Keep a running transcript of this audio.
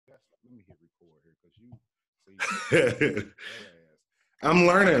because you see your ass. I'm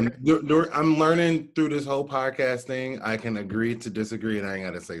learning. I'm learning through this whole podcast thing. I can agree to disagree, and I ain't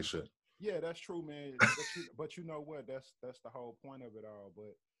gotta say shit. Yeah, that's true, man. But you know what? That's the whole point of it all.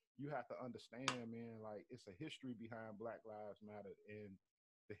 But you have to understand, man. Like it's a history behind Black Lives Matter, and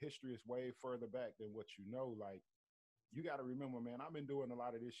the history is way further back than what you know. Like you got to remember, man. I've been doing a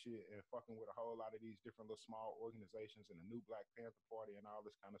lot of this shit and fucking with a whole lot of these different little small organizations and the new Black Panther Party and all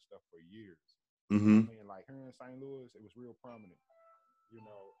this kind of stuff for years. I Mm-hmm. mean, like here in St. Louis, it was real prominent, you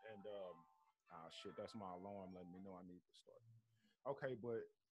know. And shit, that's my alarm letting me know I need to start. Okay, but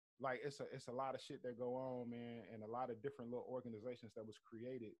like it's a lot of shit that go on, man, and a lot of different little organizations that was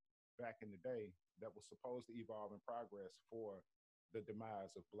created back in the day that was supposed to evolve and progress for the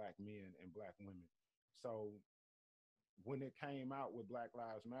demise of black men and black women. So when it came out with Black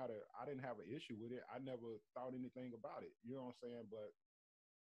Lives Matter, I didn't have an issue with it. I never thought anything about it. You know what I'm saying? But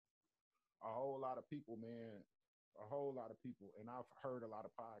a whole lot of people, man, a whole lot of people, and I've heard a lot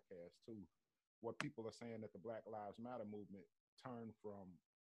of podcasts too, where people are saying that the Black Lives Matter movement turned from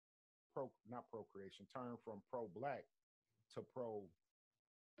not procreation, turned from pro black to pro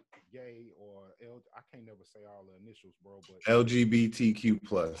gay or I can't never say all the initials, bro, but LGBTQ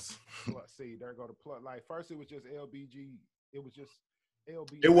plus. plus, see, there go the plus. Like first it was just LBG, it was just It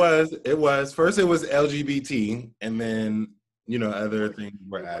LBG. was. It was. First it was LGBT, and Yeah. then It other was. things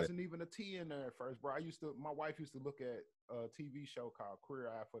were It added. wasn't even a T in there at first, bro. My wife used to look at a TV show called Queer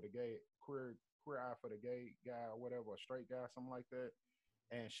Eye for the Gay, Queer Eye for the Gay guy or whatever, a straight guy, something like that.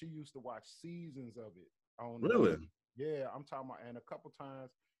 And she used to watch seasons of it on. Really? Yeah, I'm talking about. And a couple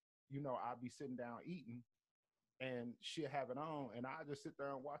times, you know, I'd be sitting down eating, and she'd have it on, and I just sit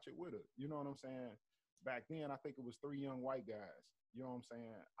there and watch it with her. You know what I'm saying? Back then, I think it was three young white guys. You know what I'm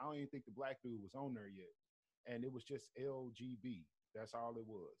saying? I don't even think the black dude was on there yet, and it was just LGB. That's all it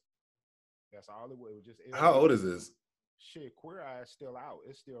was. That's all it was. It was just How LGB. old is this? Shit, Queer Eye is still out.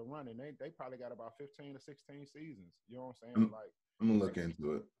 It's still running. They probably got about 15 to 16 seasons. You know what I'm saying? I'm, Like, I'm gonna they, look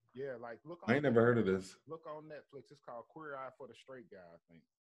into it. yeah, like I ain't never heard of this. look on Netflix. It's called Queer Eye for the Straight Guy, I think.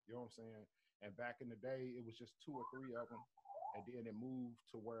 You know what I'm saying? And back in the day, it was just two or three of them, and then it moved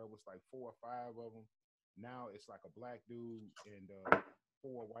to where it was like four or five of them. Now it's like a black dude and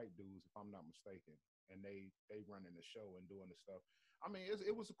four white dudes, if I'm not mistaken, and they running the show and doing the stuff. I mean,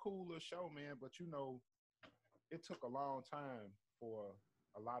 it was a cool little show, man. But you know, it took a long time for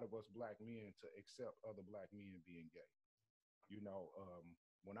a lot of us black men to accept other black men being gay. You know,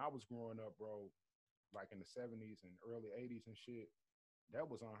 when I was growing up, bro, like in the 70s and early 80s and shit, that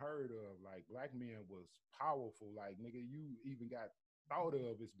was unheard of. Like black men was powerful. Like nigga, you even got thought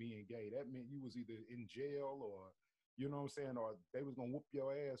of as being gay. That meant you was either in jail or you know what I'm saying, or they was gonna whoop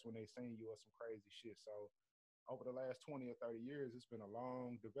your ass when they seen you or some crazy shit. So over the last 20 or 30 years, it's been a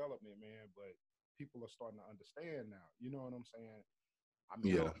long development, man. But people are starting to understand now. You know what I'm saying? I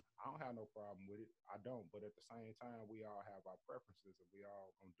mean, Yeah. I don't have no problem with it. I don't. But at the same time, we all have our preferences, and we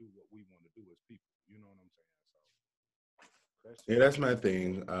all gonna do what we want to do as people. You know what I'm saying? So that's Yeah, just that's my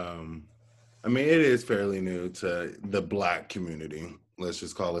thing. I mean, it is fairly new to the black community. Let's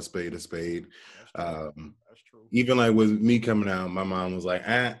just call a spade a spade. that's true. Um, That's true. Even like with me coming out, my mom was like,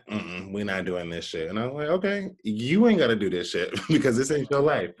 we're not doing this shit. And I was like, okay, you ain't got to do this shit because this ain't your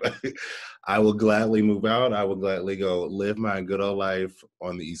life. I will gladly move out. I will gladly go live my good old life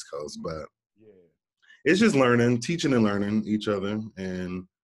on the East Coast. But Yeah. it's just learning, teaching and learning each other and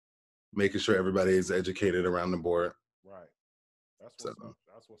making sure everybody is educated around the board. Right. That's So, what's up.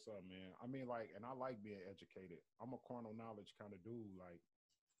 That's what's up, man. I mean, like, and I like being educated. I'm a carnal knowledge kind of dude.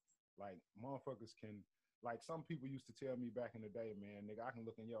 Like motherfuckers can, like, some people used to tell me back in the day, man, nigga, I can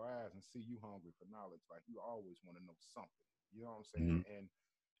look in your eyes and see you hungry for knowledge. Like, you always want to know something. You know what I'm saying? mhm.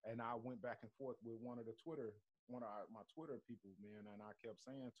 And I went back and forth with one of my Twitter people, man, and I kept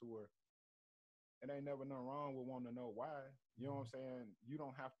saying to her, it ain't never nothing wrong with wanting to know why. You know what I'm saying? You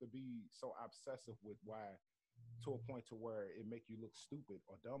don't have to be so obsessive with why to a point to where it make you look stupid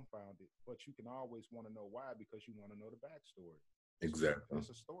or dumbfounded, but you can always want to know why because you want to know the backstory. Exactly. It's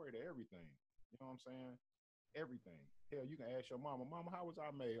a story to everything. You know what I'm saying? Everything. Hell, you can ask your mama, Mama, how was I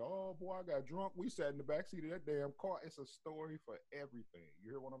made? Oh boy, I got drunk. We sat in the backseat of that damn car. It's a story for everything.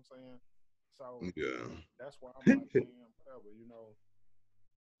 You hear what I'm saying? So Yeah. that's why I'm like, man, whatever, you know.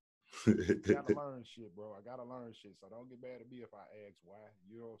 Gotta learn shit, bro. I gotta learn shit. So don't get mad at me if I ask why.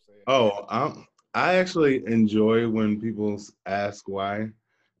 You know what I'm saying? Oh, I actually enjoy when people ask why,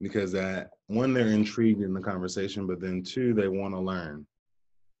 because that one, they're intrigued in the conversation, but then two, they want to learn.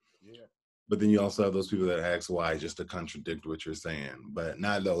 Yeah. But then you also have those people that ask why just to contradict what you're saying. But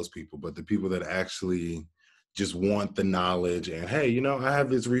not those people, but the people that actually just want the knowledge and hey, I have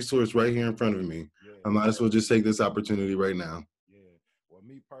this resource right here in front of me. I might as well just take this opportunity right now. Yeah. Well,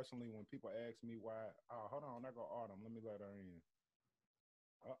 me personally, when people ask me why, oh, hold on, I go Autumn. Let me let her in.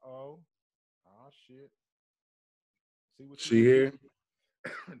 Uh-oh. Oh, shit. See what you She done here?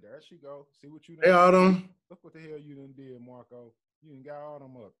 there she go. See what you Hey, done did. Autumn. Look what the hell you done did, Marco. You done got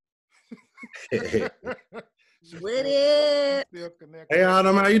Autumn up. Hey, she's With still it. connected.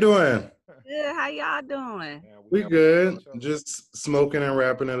 Autumn, how you doing? Good. How y'all doing? Man, we We haven't seen good. each other. Just smoking and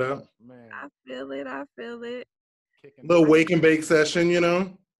wrapping it up. Man, I feel it. I feel it. kicking Little it. wake and bake session, you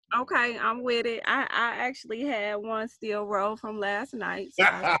know? Okay, I'm with it. I actually had one still roll from last night, so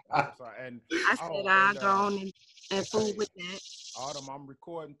I And said I'll go on and fool hey, with that. Autumn, I'm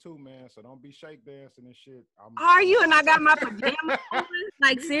recording too, man. So don't be shake dancing and shit. Are you? And I got my pajamas on.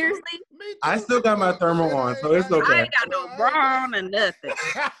 Like Me seriously? too. Me too. I still got my Look, thermal on, so it's I okay. ain't got no bra on or nothing.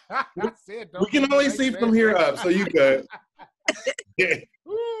 I said We don't can be only shake see from dancing. here up, so you good.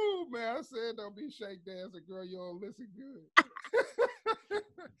 Ooh, man, I said don't be shake dancing, girl. You don't listen good.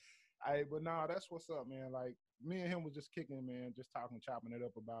 Hey, but nah, that's what's up, man. Like me and him was just kicking, man, just talking, chopping it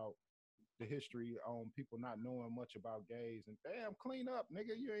up about the history on people not knowing much about gays. And damn, clean up,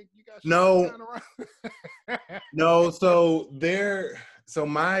 nigga. You got shit No. lying around. No, so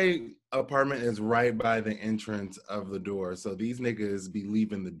my apartment is right by the entrance of the door. So these niggas be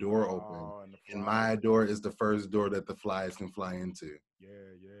leaving the door open. And my door is the first door that the flies can fly into. Yeah.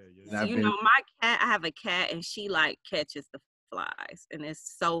 So, you know, my cat, I have a cat and she like catches the flies and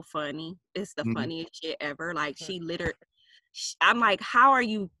it's so funny. It's the funniest shit ever. Like I'm like, how are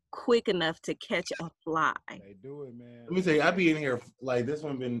you quick enough to catch a fly? They do it, man. Let me tell you, I be in here, like this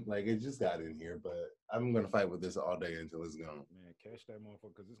one been, like it just got in here, but I'm going to fight with this all day until it's gone. Man, catch that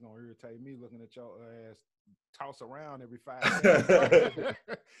motherfucker because it's going to irritate me looking at your ass toss around every 5 minutes.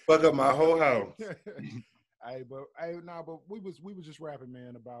 Fuck up my whole house. But we was just rapping,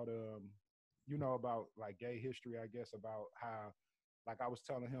 man, about about like gay history, I guess, about how, like I was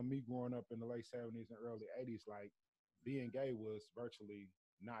telling him, me growing up in the late 70s and early 80s, like being gay was virtually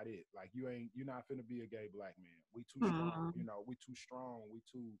not it. Like you're not finna be a gay black man. We too strong, we too strong.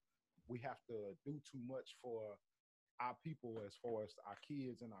 We have to do too much for our people as far as our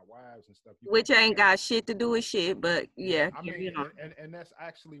kids and our wives and stuff. Which ain't got shit to do with shit, but yeah. I mean, and that's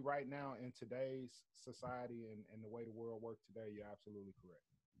actually right now in today's society and the way the world works today, you're absolutely correct.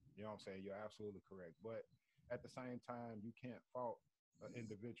 You know what I'm saying? You're absolutely correct. But at the same time, you can't fault an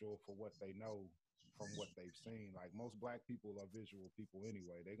individual for what they know from what they've seen. Like most black people are visual people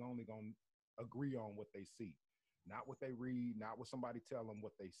anyway. They're only gonna agree on what they see, not what they read, not what somebody tell them,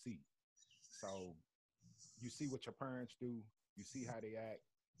 what they see. So you see what your parents do, you see how they act.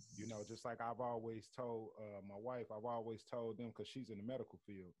 Just like I've always told my wife, I've always told them, because she's in the medical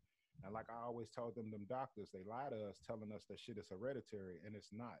field, and like I always told them doctors, they lie to us telling us that shit is hereditary, and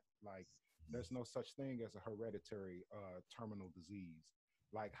it's not. Like there's no such thing as a hereditary terminal disease.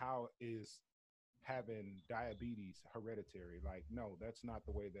 Like how is having diabetes hereditary? Like no, that's not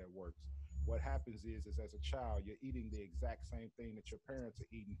the way that works. What happens is as a child you're eating the exact same thing that your parents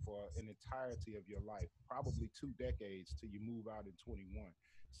are eating for an entirety of your life, probably 2 decades till you move out in 21.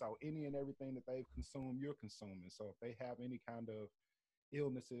 So any and everything that they've consumed, you're consuming. So if they have any kind of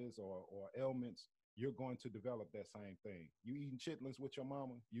illnesses or ailments, you're going to develop that same thing. You eating chitlins with your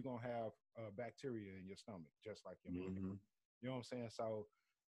mama, you're gonna have bacteria in your stomach just like your mama. You know what I'm saying? So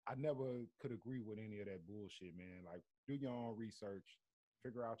I never could agree with any of that bullshit, man. Like, do your own research,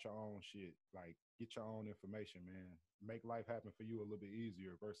 figure out your own shit, like, get your own information, man. Make life happen for you a little bit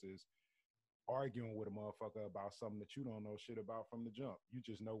easier versus arguing with a motherfucker about something that you don't know shit about from the jump. You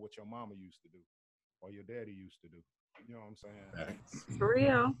just know what your mama used to do or your daddy used to do. You know what I'm saying? For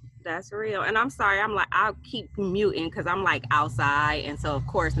real. That's real. And I'm sorry, I'll keep muting because I'm like outside. And so, of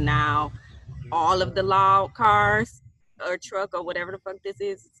course, now all of the loud cars or truck or whatever the fuck this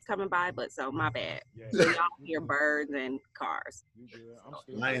is coming by. But so, my bad. Yeah. So, y'all hear birds and cars. You good. I'm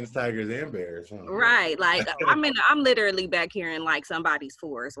still Lions, tigers, and bears. Huh? Right. Like, I'm literally back here in like somebody's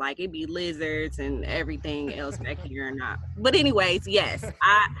forest. Like, it'd be lizards and everything else back here and not. But, anyways, yes,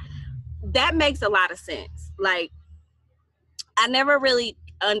 that makes a lot of sense. Like, I never really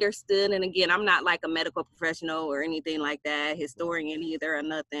understood, and again, I'm not like a medical professional or anything like that, historian either or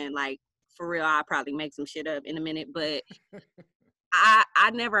nothing. Like for real, I'll probably make some shit up in a minute, but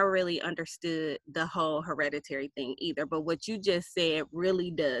I never really understood the whole hereditary thing either. But what you just said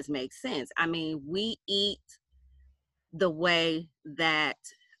really does make sense. I mean, we eat the way that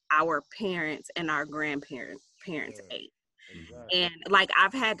our parents and our grandparents ate. Exactly. And like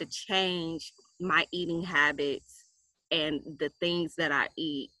I've had to change my eating habits and the things that I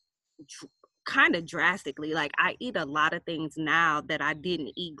eat kind of drastically. Like I eat a lot of things now that I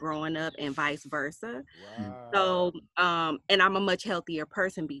didn't eat growing up and vice versa. Right. So, and I'm a much healthier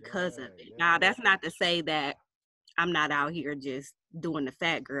person because of Yeah, it. Now, yeah. that's not to say that I'm not out here just doing the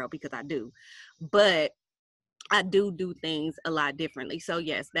fat girl, because I do, but I do things a lot differently. So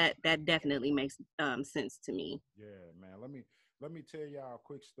yes, that definitely makes sense to me. Yeah, man. Let me tell y'all a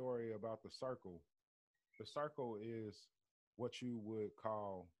quick story about the circle. The circle is what you would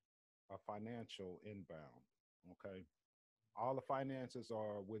call a financial inbound. Okay. All the finances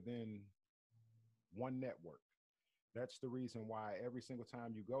are within one network. That's the reason why every single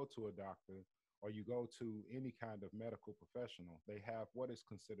time you go to a doctor or you go to any kind of medical professional, they have what is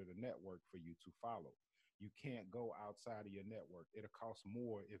considered a network for you to follow. You can't go outside of your network. It'll cost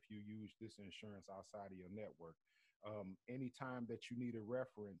more if you use this insurance outside of your network. Anytime that you need a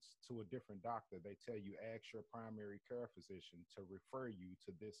reference to a different doctor, they tell you ask your primary care physician to refer you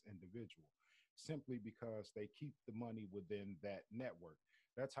to this individual, simply because they keep the money within that network.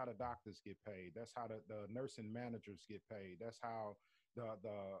 That's how the doctors get paid. That's how the nursing managers get paid. That's how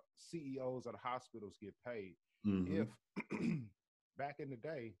the CEOs of the hospitals get paid. Mm-hmm. If back in the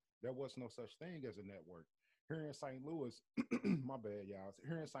day, there was no such thing as a network. Here in St. Louis, my bad, y'all.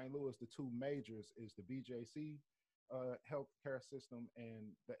 Here in St. Louis, the two majors is the BJC healthcare system and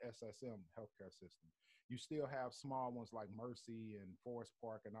the SSM healthcare system. You still have small ones like Mercy and Forest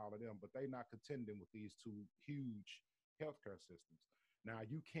Park and all of them, but they're not contending with these two huge healthcare systems. Now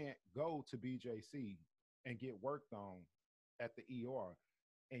you can't go to BJC and get worked on at the ER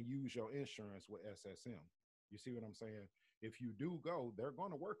and use your insurance with SSM. You see what I'm saying? If you do go, they're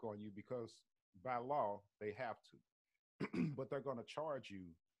going to work on you because by law they have to, but they're going to charge you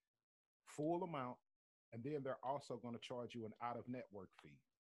full amount, and then they're also going to charge you an out of network fee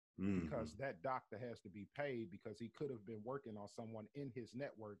Mm-hmm. because that doctor has to be paid because he could have been working on someone in his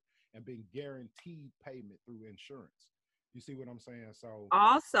network and been guaranteed payment through insurance. You see what I'm saying? So,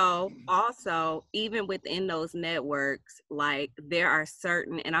 Also, even within those networks, like there are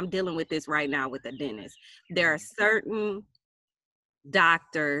certain, and I'm dealing with this right now with a dentist, there are mhm, certain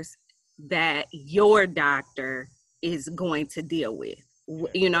doctors that your doctor is going to deal with. yeah,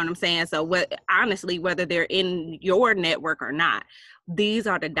 You know what I'm saying? So what, honestly, whether they're in your network or not, these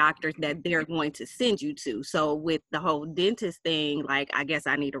are the doctors that they're going to send you to. So with the whole dentist thing, like I guess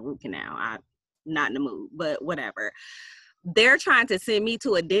I need a root canal. I'm not in the mood, but whatever. They're trying to send me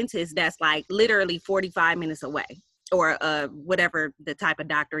to a dentist that's like literally 45 minutes away, or whatever the type of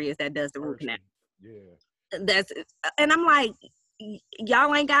doctor is that does the root canal. surgery, yeah, That's, and I'm like,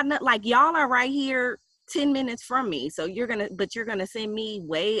 y'all ain't got nothing. Like y'all are right here 10 minutes from me, so you're gonna send me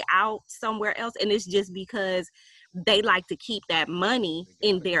way out somewhere else, and it's just because they like to keep that money they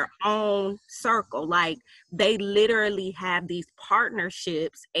in gotta their keep it. own circle. Like they literally have these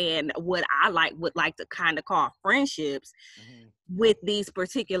partnerships, and what I would like to kind of call friendships Hmm. with these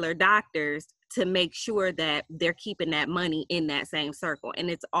particular doctors to make sure that they're keeping that money in that same circle. And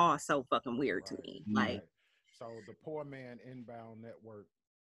it's all so fucking weird to Right, me. Like, Mm. right. So the poor man inbound network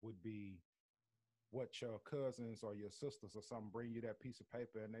would be what your cousins or your sisters or something bring you that piece of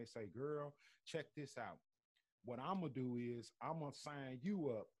paper and they say, girl, check this out. What I'm gonna do is I'm gonna sign you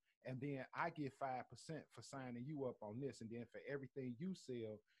up, and then I get 5% for signing you up on this, and then for everything you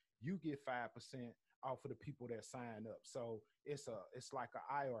sell, you get 5% off of the people that sign up. So it's like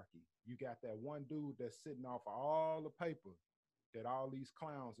a hierarchy. You got that one dude that's sitting off of all the paper that all these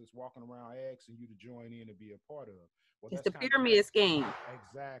clowns is walking around asking you to join in and be a part of. Well, it's that's the kind pyramid scheme. of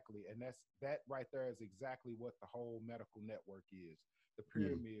exactly, and that right there is exactly what the whole medical network is, the Mm.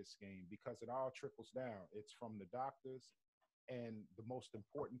 pyramid scheme, because it all trickles down. It's from the doctors and the most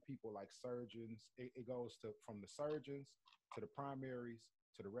important people like surgeons. It goes to from the surgeons to the primaries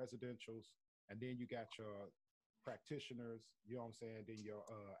to the residentials, and then you got your practitioners. You know what I'm saying? Then your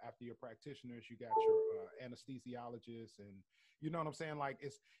after your practitioners, you got your anesthesiologists, and you know what I'm saying. Like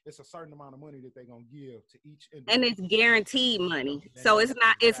it's a certain amount of money that they're gonna give to each And it's individual, guaranteed money. and So that's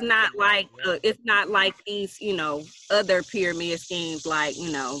it's exactly not right. like Yep. it's not like these, other pyramid schemes like,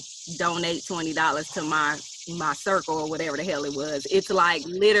 donate $20 to my circle or whatever the hell it was. It's Right. like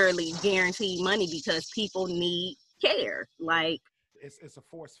literally guaranteed money because people need care. Yeah. Like, It's a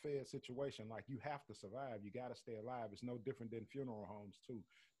force fed situation. Like you have to survive. You got to stay alive. It's no different than funeral homes too.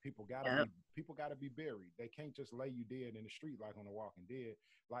 yep. People gotta be buried. They can't just lay you dead in the street like on The Walking Dead.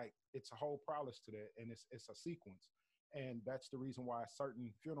 Like it's a whole process to that, and it's a sequence. And that's the reason why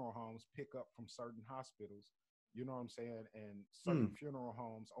certain funeral homes pick up from certain hospitals. You know what I'm saying? And certain Mm. funeral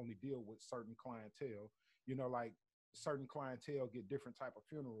homes only deal with certain clientele. Like certain clientele get different type of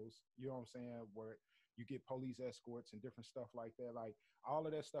funerals. You know what I'm saying? Where You get police escorts and different stuff like that. Like all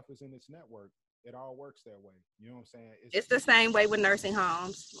of that stuff is in its network. It all works that way. You know what I'm saying? It's the same way with nursing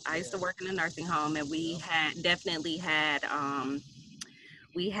homes. I used to Yeah, work in a nursing home, and we yeah. had definitely had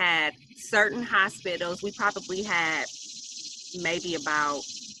we had certain hospitals. We probably had maybe about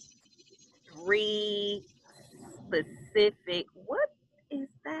three specific. What is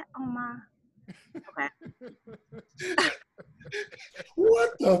that on my? Okay.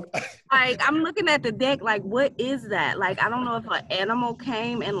 What the? Like I'm looking at the deck, like what is that? Like I don't know if an animal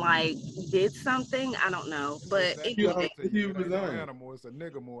came and like did something. I don't know, It's but that You, close anyway. to you. you It ain't no resign. animal. It's a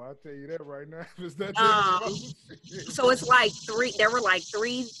nigga more. I'll tell you that right now. If it's that damn Um, close. so it's like three. There were like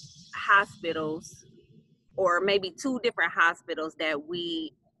three hospitals, or maybe two different hospitals that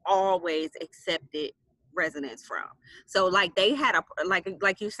we always accepted residents from. So like they had a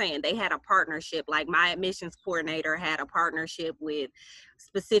like you're saying, they had a partnership. Like my admissions coordinator had a partnership with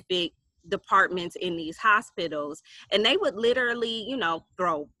specific departments in these hospitals, and they would literally, you know,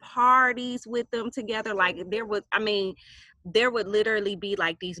 throw parties with them together. Like there was, I mean, there would literally be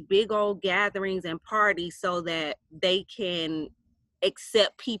like these big old gatherings and parties so that they can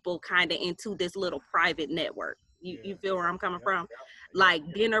accept people kind of into this little private network. You Yeah. feel where I'm coming Yep. from? Yep.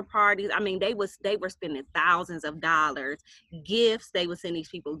 Like dinner parties. I mean, they were spending thousands of dollars. Gifts, they would send these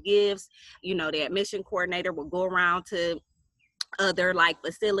people gifts. You know, the admission coordinator would go around to other like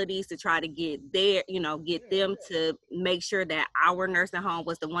facilities to try to get their, you know, get Yeah. them to make sure that our nursing home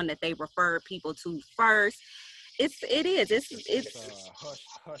was the one that they referred people to first. It is. It's It's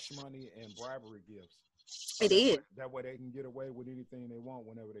hush money and bribery gifts. So it is. that way they can get away with anything they want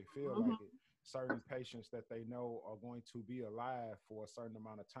whenever they feel Mhm. like it. Certain patients that they know are going to be alive for a certain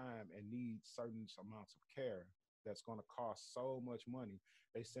amount of time and need certain amounts of care that's going to cost so much money,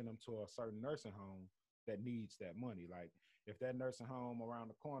 they send them to a certain nursing home that needs that money. Like if that nursing home around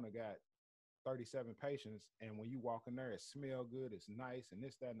the corner got 37 patients, and when you walk in there it smell good, it's nice, and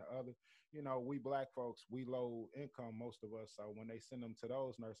this, that, and the other. You know, we black folks, we low income, most of us. So when they send them to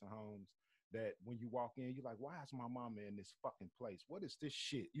those nursing homes, that when you walk in you're like, why is my mama in this fucking place? What is this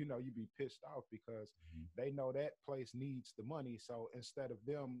shit? You know, you be pissed off because they know that place needs the money. So instead of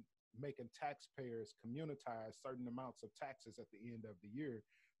them making taxpayers communitize certain amounts of taxes at the end of the year,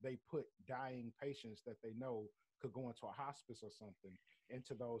 they put dying patients that they know could go into a hospice or something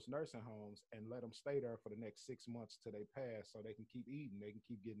into those nursing homes and let them stay there for the next 6 months till they pass, so they can keep eating, they can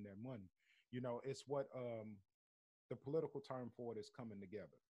keep getting their money. You know, it's what the political term for it is coming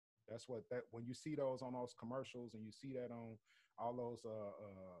together. That's what that when you see those on those commercials and you see that on all those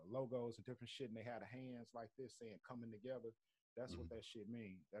logos and different shit, and they had the hands like this saying coming together. That's what that shit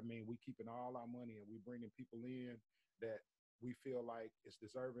mean. That mean we keeping all our money and we bringing people in that we feel like is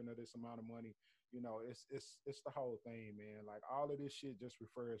deserving of this amount of money. You know, it's the whole thing, man. Like all of this shit just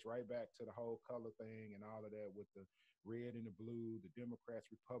refers right back to the whole color thing and all of that with the red and the blue, the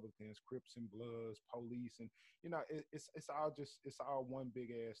Democrats, Republicans, Crips and Bloods, police, and you know, it's all just it's all one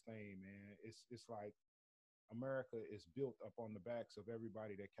big ass thing, man. It's like America is built up on the backs of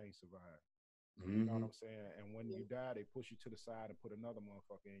everybody that can't survive. You know what Mm-hmm. I'm saying? And when you die, they push you to the side and put another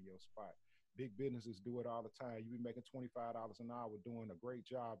motherfucker in your spot. Big businesses do it all the time. You be making $25 an hour doing a great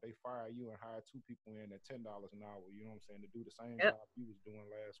job. They fire you and hire two people in at $10 an hour. You know what I'm saying? To do the same Yep. job you was doing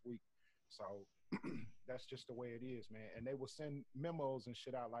last week. So that's just the way it is, man. And they will send memos and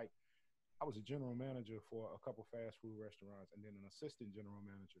shit out. Like I was a general manager for a couple fast food restaurants, and then an assistant general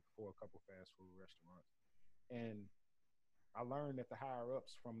manager for a couple fast food restaurants. And I learned that the higher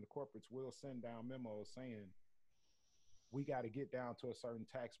ups from the corporates will send down memos saying we got to get down to a certain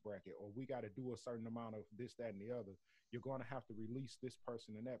tax bracket, or we got to do a certain amount of this, that, and the other. You're going to have to release this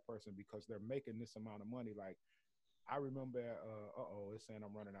person and that person because they're making this amount of money. Like I remember, it's saying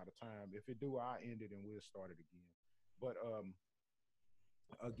I'm running out of time. If it do, I end it and we'll start it again. But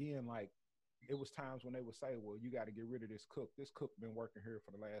again, like it was times when they would say, well, you got to get rid of this cook. This cook been working here for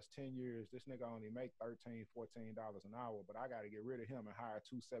the last 10 years. This nigga only make $13, $14 an hour, but I got to get rid of him and hire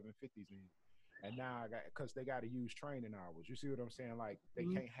two 750s in. And now I got, because they got to use training hours. You see what I'm saying? Like they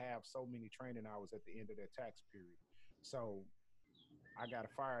Mhm. can't have so many training hours at the end of their tax period. So I got to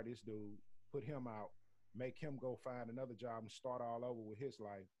fire this dude, put him out, make him go find another job and start all over with his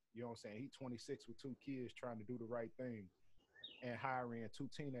life. You know what I'm saying? He 26 with two kids trying to do the right thing and hiring two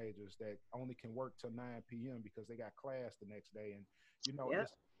teenagers that only can work till 9 p.m. because they got class the next day. And you know,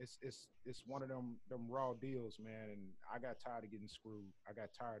 Yep. it's one of them raw deals, man. And I got tired of getting screwed. I got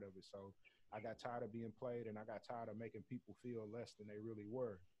tired of it. So I got tired of being played, and I got tired of making people feel less than they really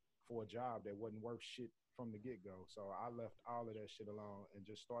were for a job that wasn't worth shit from the get go. So I left all of that shit alone and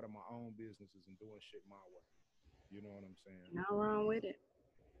just started my own businesses and doing shit my way. You know what I'm saying? Not wrong with it.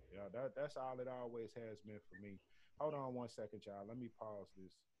 Yeah, that's all it always has been for me. Hold on one second, y'all. Let me pause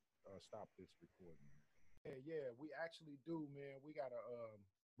this, stop this recording. Yeah, yeah, we actually do, man. We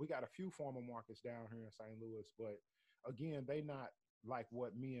got a few former markets down here in St. Louis, but again, they not like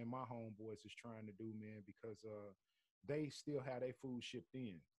what me and my homeboys is trying to do, man, because they still have their food shipped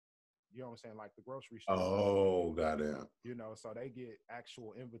in. You know what I'm saying? Like the grocery stores. Oh, got it. You know, so they get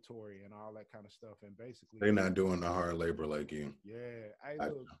actual inventory and all that kind of stuff. And basically, They're not doing the hard labor like you. yeah. Hey, I,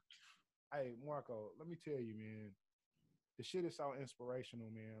 look, hey, Marco, let me tell you, man, the shit is so inspirational,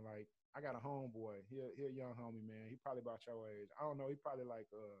 man. Like, I got a homeboy. He a young homie, man. He probably about your age. I don't know. He probably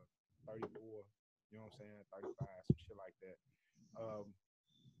like 34. You know what I'm saying? 35, some shit like that. Um,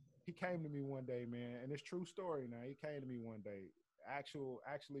 he came to me one day, man, and it's true story. Now he came to me one day. Actually,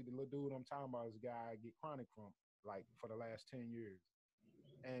 the little dude I'm talking about is a guy I get chronic from, like for the last 10 years.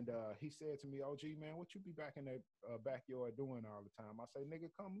 And he said to me, "OG, man, what you be back in that backyard doing all the time?" I say, "Nigga,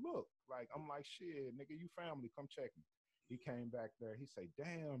 come look." Like I'm like, "Shit, nigga, you family, come check me." He came back there. He say,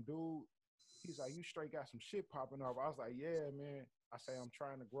 "Damn, dude." He's like, "You straight got some shit popping up." I was like, "Yeah, man." I say, "I'm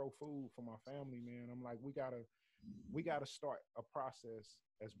trying to grow food for my family, man." I'm like, we gotta start a process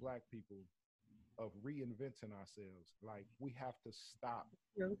as black people of reinventing ourselves. Like we have to stop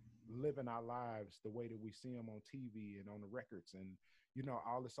living our lives the way that we see them on TV and on the records and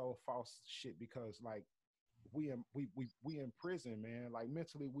all this old false shit because like we in prison, man. Like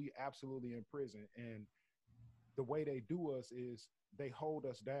mentally we absolutely in prison and the way they do us is they hold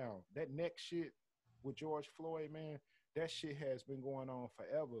us down. That next shit with George Floyd, man, that shit has been going on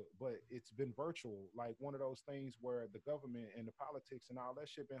forever, but it's been virtual. Like one of those things where the government and the politics and all that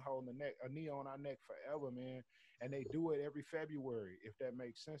shit been holding a knee on our neck forever, man. And they do it every February, if that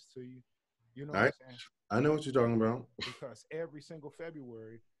makes sense to you. You know what I I'm saying? I know what you're talking about. Because every single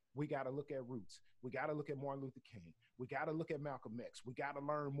February, we got to look at roots. We got to look at Martin Luther King. We got to look at Malcolm X. We got to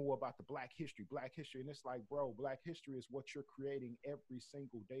learn more about the Black history. And it's like, bro, Black history is what you're creating every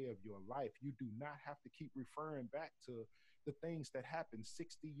single day of your life. You do not have to keep referring back to the things that happened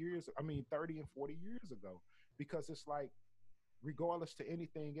 30 and 40 years ago, because it's like, regardless to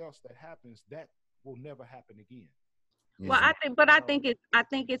anything else that happens, that will never happen again. Well, It's Mhm. I like, think, but I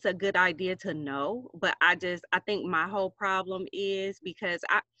think it's a good idea to know. But I think my whole problem is because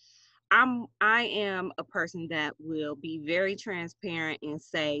I am a person that will be very transparent and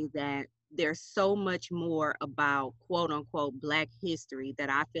say that there's so much more about quote unquote Black history that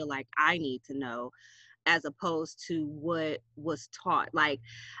I feel like I need to know as opposed to what was taught. Like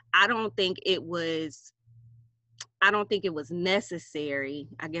I don't think it was I don't think it was necessary.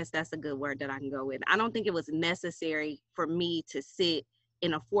 I guess that's a good word that I can go with. I don't think it was necessary for me to sit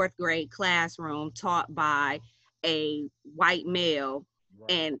in a fourth grade classroom taught by a white male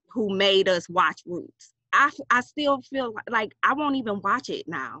right. and who made us watch Roots. I still feel like I won't even watch it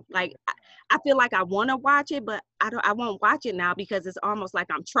now. Like I feel like I want to watch it, but I won't watch it now because it's almost like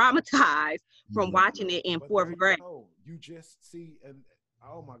I'm traumatized from Mhm. watching it in But there fourth you grade. go. You just see, and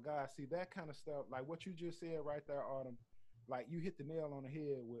oh my God, see that kind of stuff, like what you just said right there, Autumn. Like you hit the nail on the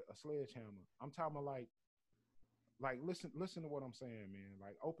head with a sledgehammer. I'm talking about like listen to what I'm saying, man.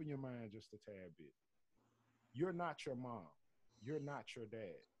 Like open your mind just a tad bit. You're not your mom. You're not your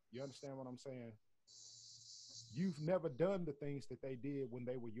dad. You understand what I'm saying? You've never done the things that they did when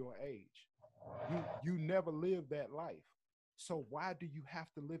they were your age. You never lived that life. So why do you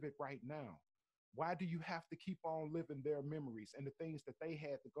have to live it right now? Why do you have to keep on living their memories and the things that they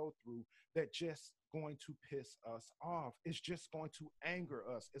had to go through that just going to piss us off? It's just going to anger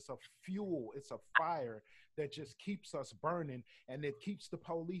us. It's a fuel, it's a fire that just keeps us burning and it keeps the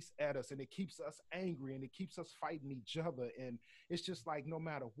police at us and it keeps us angry and it keeps us fighting each other. And it's just like no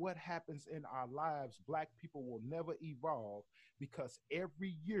matter what happens in our lives, Black people will never evolve because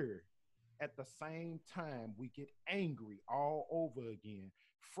every year at the same time we get angry all over again,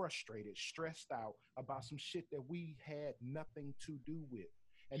 frustrated, stressed out about some shit that we had nothing to do with.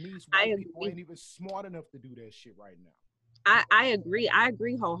 And these I white people agree. ain't even smart enough to do that shit right now. I agree. I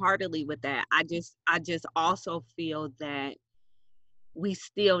agree wholeheartedly with that. I just also feel that we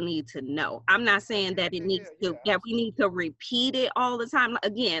still need to know. I'm not saying that it needs to Yeah, that we need absolutely. to repeat it all the time.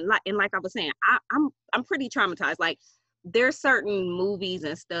 Again, like I was saying, I'm pretty traumatized. Like there's certain movies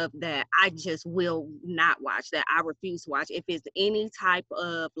and stuff that I just will not watch, that I refuse to watch. If it's any type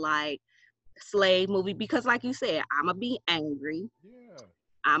of like slave movie, because like you said, I'm gonna be angry. Yeah,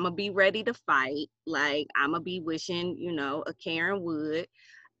 I'm gonna be ready to fight. Like I'm gonna be wishing, a Karen would.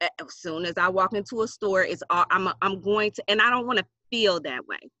 As soon as I walk into a store, it's all I'm going to, and I don't want to feel that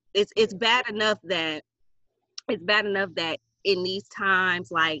way. It's yeah, it's bad enough that it's bad enough that in these times,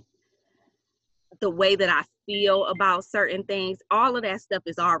 like the way that I feel about certain things, all of that stuff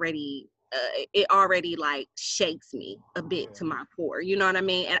is already it already like shakes me a bit to my core. You know what I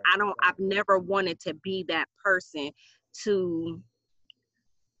mean? And I've never wanted to be that person to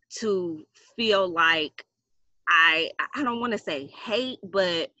feel like I don't want to say hate,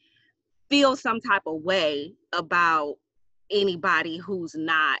 but feel some type of way about anybody who's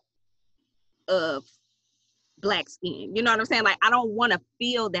not of black skin. You know what I'm saying? Like, I don't want to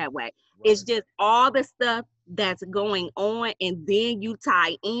feel that way. Right. It's just all the stuff that's going on, and then you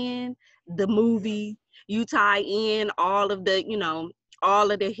tie in the movie, you tie in all of the, you know,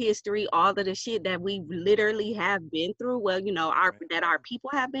 all of the history, all of the shit that we literally have been through. Well, you know, our people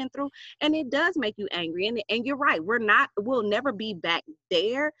have been through, and it does make you angry. And you're right, we'll never be back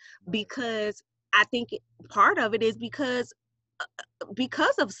there, because I think part of it is because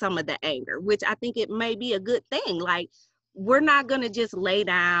of some of the anger, which I think it may be a good thing. Like, we're not gonna just lay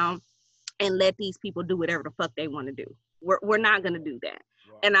down and let these people do whatever the fuck they want to do. We're not gonna do that.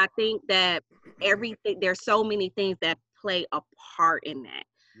 Wow. And I think that there's so many things that play a part in that.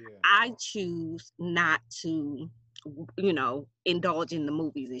 Yeah. I choose not to, you know, indulge in the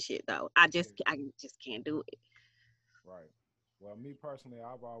movies and shit though. I just can't do it. Right. Well, me personally,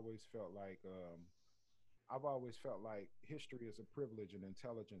 I've always felt like history is a privilege and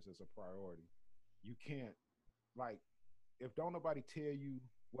intelligence is a priority. You can't, like, if don't nobody tell you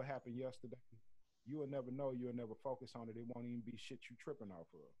what happened yesterday, you will never know. You'll never focus on it. It won't even be shit you tripping off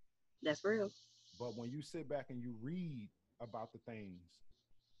of. That's real. But when you sit back and you read about the things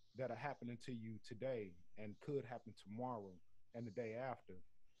that are happening to you today and could happen tomorrow and the day after,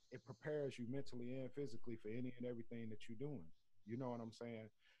 it prepares you mentally and physically for any and everything that you're doing. You know what I'm saying?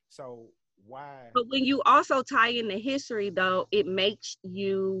 So why? But when you also tie in the history, though, it makes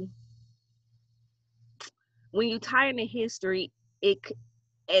you, when you tie in the history, it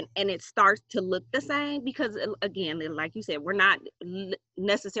and it starts to look the same, because again, like you said, we're not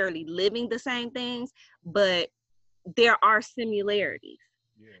necessarily living the same things, but there are similarities.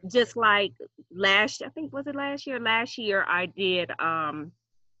 Yeah. Just like last year I did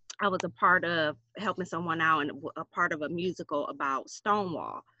I was a part of helping someone out and a part of a musical about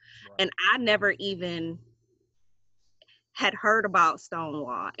Stonewall. Right. And I never even had heard about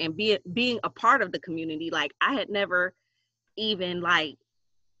Stonewall, and being a part of the community, like I had never even like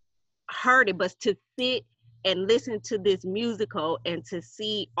heard it, but to sit and listen to this musical and to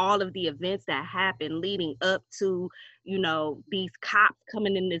see all of the events that happened leading up to, you know, these cops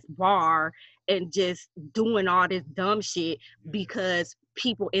coming in this bar and just doing all this dumb shit because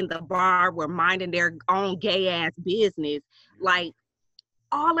people in the bar were minding their own gay ass business. Like,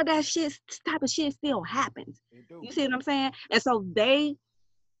 all of that shit, type of shit still happens. You see what I'm saying? And so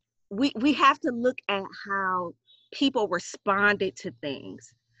we have to look at how people responded to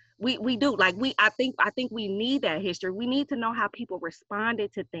things. We do, like, I think we need that history. We need to know how people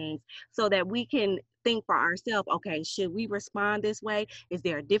responded to things so that we can think for ourselves, okay, should we respond this way? Is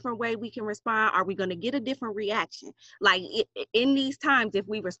there a different way we can respond? Are we going to get a different reaction? Like, in these times, if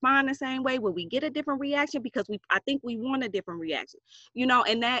we respond the same way, will we get a different reaction? Because I think we want a different reaction, you know,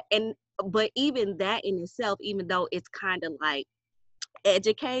 but even that in itself, even though it's kind of like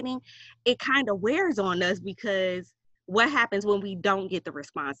educating, it kind of wears on us, because what happens when we don't get the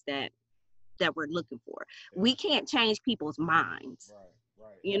response that we're looking for? We can't change people's minds.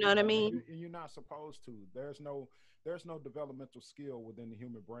 Right. You know what I mean? And you're not supposed to. There's no developmental skill within the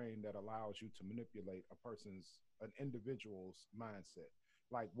human brain that allows you to manipulate an individual's mindset.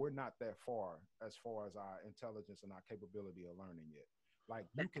 Like, we're not that far as our intelligence and our capability of learning yet. Like,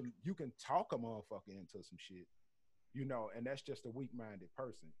 you can talk a motherfucker into some shit, you know, and that's just a weak-minded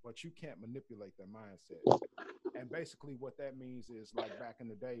person, but you can't manipulate their mindset. And basically what that means is, like, back in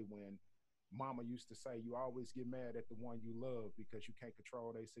the day when mama used to say, you always get mad at the one you love because you can't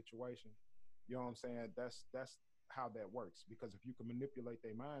control their situation. You know what I'm saying? That's how that works, because if you can manipulate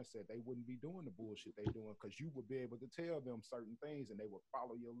their mindset, they wouldn't be doing the bullshit they doing, because you would be able to tell them certain things and they would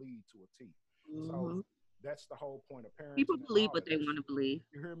follow your lead to a T. Mm-hmm. So that's the whole point of parenting. People believe what they want to believe.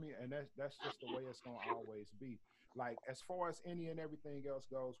 You hear me? And that's just the way it's going to always be. Like, as far as any and everything else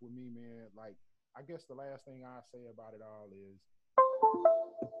goes with me, man, like, I guess the last thing I say about it all is,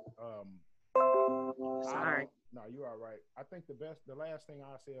 sorry. No, you're all right. I think the last thing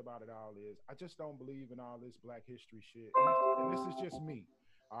I say about it all is, I just don't believe in all this Black history shit. And this is just me.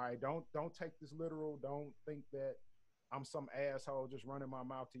 All right, don't take this literal. Don't think that I'm some asshole just running my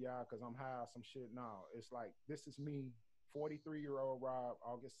mouth to y'all because I'm high or some shit. No, it's like, this is me, 43-year-old Rob,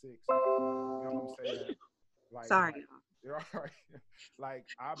 August 6th. You know what I'm saying? Like, sorry. You're all right. Like,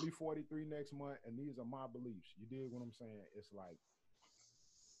 I'll be 43 next month, and these are my beliefs. You dig what I'm saying? It's like,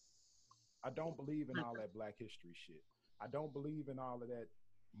 I don't believe in all that Black history shit. I don't believe in all of that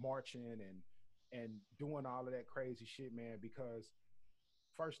marching and doing all of that crazy shit, man, because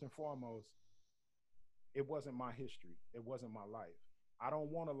first and foremost, it wasn't my history. It wasn't my life. I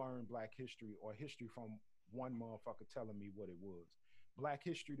don't want to learn Black history or history from one motherfucker telling me what it was. Black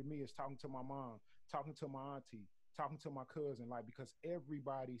history to me is talking to my mom, talking to my auntie, talking to my cousin, like, because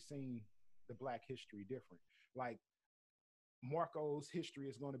everybody seen the Black history different. Like, Marco's history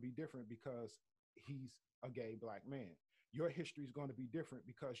is going to be different because he's a gay Black man. Your history is going to be different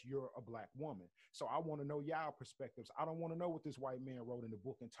because you're a Black woman. So I want to know y'all perspectives. I don't want to know what this white man wrote in the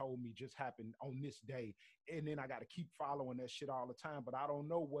book and told me just happened on this day. And then I got to keep following that shit all the time. But I don't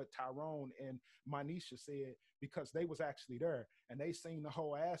know what Tyrone and Manisha said because they was actually there and they seen the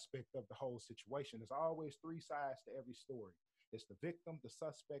whole aspect of the whole situation. There's always three sides to every story. It's the victim, the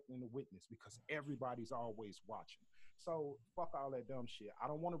suspect, and the witness because everybody's always watching. So fuck all that dumb shit. I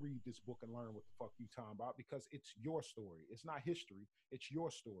don't want to read this book and learn what the fuck you talking about because it's your story. It's not history. It's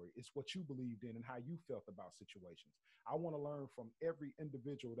your story. It's what you believed in and how you felt about situations. I want to learn from every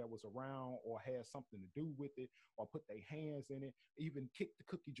individual that was around or had something to do with it or put their hands in it, even kick the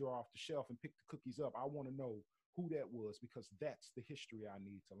cookie jar off the shelf and pick the cookies up. I want to know who that was because that's the history I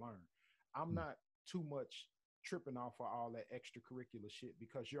need to learn. I'm not too much tripping off of all that extracurricular shit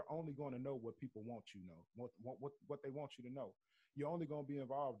because you're only going to know what people want you to know, what they want you to know. You're only going to be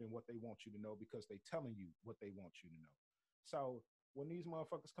involved in what they want you to know because they telling you what they want you to know. So when these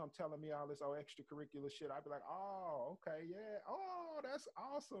motherfuckers come telling me all this extracurricular shit, I'd be like, oh, okay, yeah. Oh, that's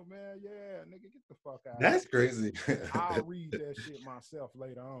awesome, man. Yeah, nigga, get the fuck out That's of here. crazy. I'll read that shit myself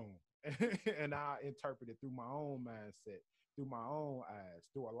later on. And I'll interpret it through my own mindset, through my own eyes,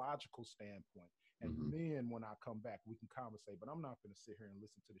 through a logical standpoint. And then when I come back, we can conversate. But I'm not going to sit here and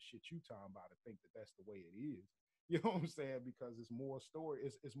listen to the shit you talking about and think that that's the way it is. You know what I'm saying? Because it's more story.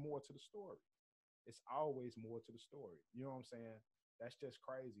 It's more to the story. It's always more to the story. You know what I'm saying? That's just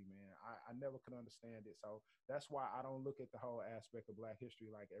crazy, man. I never could understand it. So that's why I don't look at the whole aspect of Black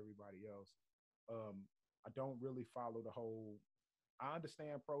history like everybody else. I don't really follow the whole. I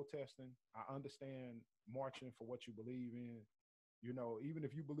understand protesting. I understand marching for what you believe in. You know, even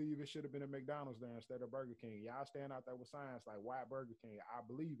if you believe it should have been a McDonald's there instead of Burger King, y'all stand out there with signs like, why Burger King? I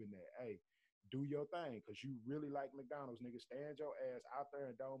believe in that. Hey, do your thing because you really like McDonald's, nigga. Stand your ass out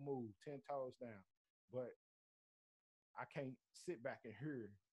there and don't move 10 toes down. But I can't sit back and hear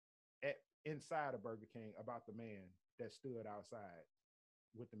inside of Burger King about the man that stood outside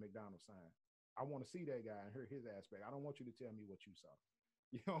with the McDonald's sign. I want to see that guy and hear his aspect. I don't want you to tell me what you saw.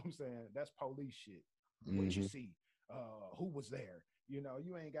 You know what I'm saying? That's police shit. What you see? Who was there? You know,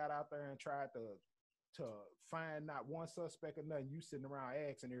 you ain't got out there and tried to find not one suspect or nothing. You sitting around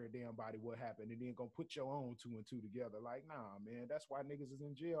asking every damn body what happened and then gonna put your own two and two together. Like, nah, man, that's why niggas is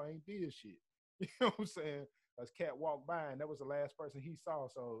in jail, ain't did shit. You know what I'm saying? As cat walked by and that was the last person he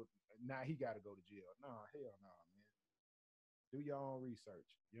saw, so now he gotta go to jail. Nah, hell nah, man. Do your own research.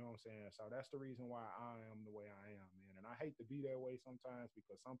 You know what I'm saying? So that's the reason why I am the way I am, man. And I hate to be that way sometimes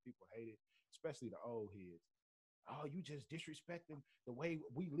because some people hate it, especially the old heads. Oh, you just disrespecting the way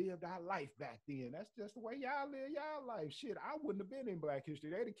we lived our life back then. That's just the way y'all live y'all life. Shit, I wouldn't have been in Black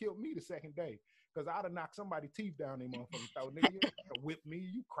history. They'd have killed me the second day because I'd have knocked somebody's teeth down their motherfucking throat. Nigga, you ain't whip me.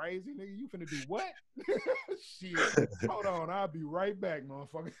 You crazy, nigga. You finna do what? Shit. Hold on. I'll be right back,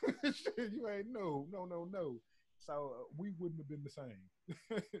 motherfucker. Shit, you ain't no. So we wouldn't have been the same.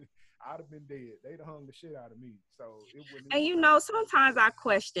 I'd have been dead. They'd have hung the shit out of me. So it wouldn't. And you know, sometimes I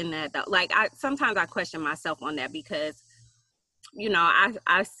question that though. Like sometimes I question myself on that because, you know,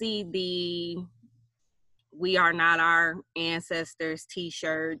 I see the "We Are Not Our Ancestors"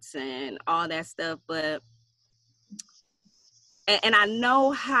 T-shirts and all that stuff, but and I know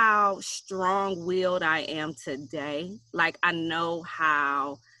how strong-willed I am today. Like I know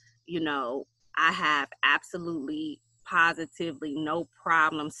how, you know, I have absolutely positively no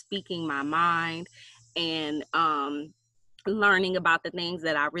problem speaking my mind and learning about the things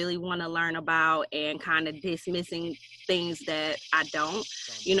that I really want to learn about and kind of dismissing things that I don't.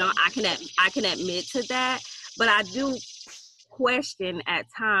 You know, I can admit to that, but I do question at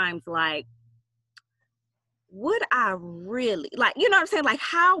times, like, would I really, like, you know what I'm saying? Like,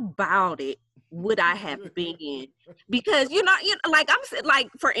 how about it would I have been? Because, you know, like, like,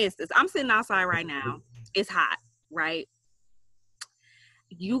 for instance, I'm sitting outside right now. It's hot, right?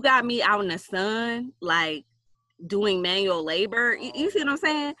 You got me out in the sun, like, doing manual labor. You see what I'm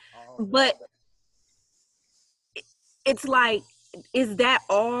saying? But it's like, is that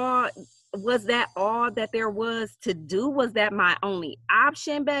all was that all that there was to do? Was that my only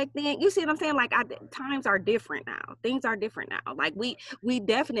option back then? You see what I'm saying? Like, times are different now. Things are different now. Like, we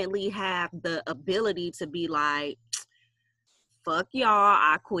definitely have the ability to be like, fuck y'all,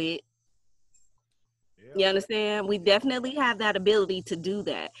 I quit. Yeah. You understand? We definitely have that ability to do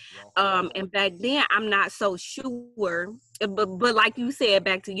that. Walk away. And back then, I'm not so sure. But like you said,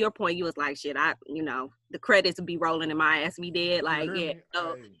 back to your point, you was like, shit, the credits would be rolling and my ass be dead. You Like, hear yeah, me?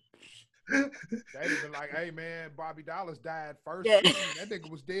 so, They'd have been like, hey man, Bobby Dollars died first yeah. scene. That nigga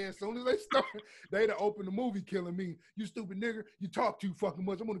was dead as soon as they started. They'd have opened the movie killing me. You stupid nigga, you talk too fucking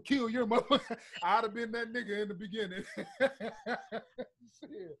much. I'm gonna kill your mother. I'd have been that nigga in the beginning.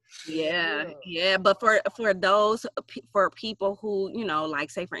 Yeah. But for those, for people who,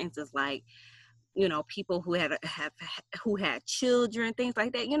 like, say for instance, like, people who who had children, things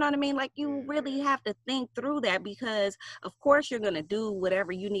like that, you know what I mean? Like, you really have to think through that, because of course you're going to do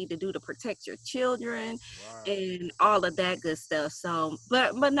whatever you need to do to protect your children, Right. and all of that good stuff. So,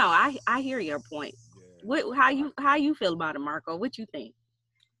 but no, I hear your point. How you feel about it, Marco? What you think?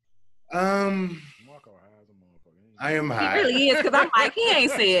 Marco high as a motherfucker. I am He high. really is, because I'm like, he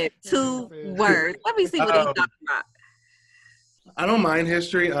ain't said two words. Let me see what he's talking about. I don't mind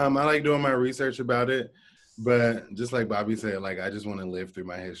history. I like doing my research about it, but just like Bobby said, like, I just want to live through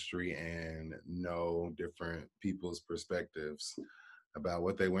my history and know different people's perspectives about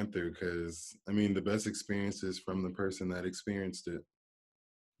what they went through. Because I mean, the best experience is from the person that experienced it.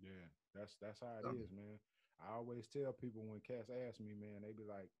 Yeah, that's how it is, man. I always tell people when cats ask me, man, they be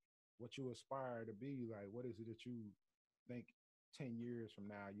like, "What you aspire to be? Like, what is it that you think 10 years from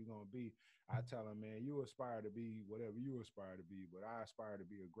now you're gonna be?" I tell them, man, you aspire to be whatever you aspire to be, but I aspire to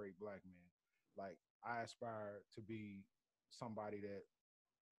be a great black man. Like, I aspire to be somebody that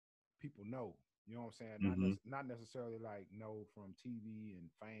people know. You know what I'm saying? Mm-hmm. Not necessarily like know from TV and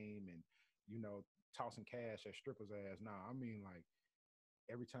fame and tossing cash at strippers' ass. Nah, I mean like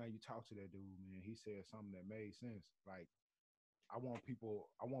every time you talk to that dude, man, he said something that made sense. Like, I want people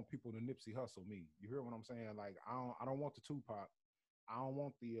to Nipsey Hustle me. You hear what I'm saying? Like, I don't want the Tupac. I don't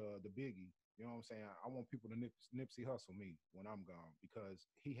want the Biggie. You know what I'm saying? I want people to Nipsey Hustle me when I'm gone, because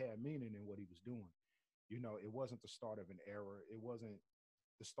he had meaning in what he was doing. It wasn't the start of an era. It wasn't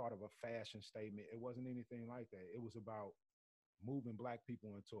the start of a fashion statement. It wasn't anything like that. It was about moving black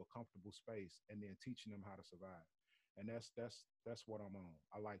people into a comfortable space and then teaching them how to survive. And that's what I'm on.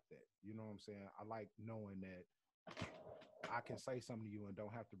 I like that. You know what I'm saying? I like knowing that I can say something to you and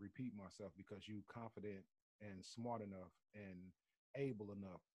don't have to repeat myself, because you confident and smart enough and able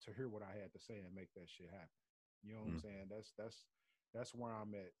enough to hear what I had to say and make that shit happen. You know what I'm saying? That's where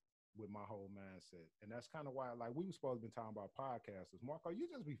I'm at with my whole mindset. And that's kind of why, like, we were supposed to be talking about podcasters. Marco, you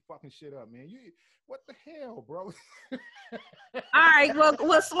just be fucking shit up, man. What the hell, bro? All right, well,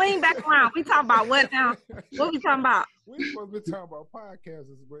 we'll swing back around. We talking about what now? What we talking about? We supposed to be talking about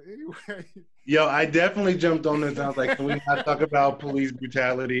podcasters, but anyway. Yo, I definitely jumped on this. I was like, can we not talk about police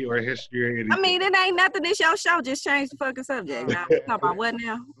brutality or history or anything? I mean, it ain't nothing. This your show. Just change the fucking subject. Nah, Now, man, talk about what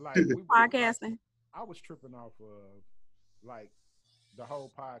now? Like, podcasting. I was tripping off of like the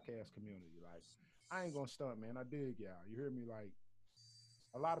whole podcast community. Like, I ain't gonna stunt, man. I dig y'all. You hear me? Like,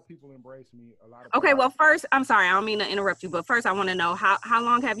 a lot of people embrace me. A lot of Okay, well, first, I'm sorry, I don't mean to interrupt you, but first, I want to know how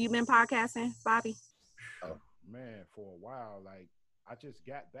long have you been podcasting, Bobby? Oh man, for a while. Like, I just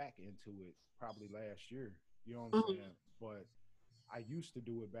got back into it probably last year. You know what I'm saying? But I used to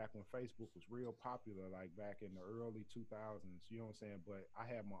do it back when Facebook was real popular, like back in the early 2000s. You know what I'm saying? But I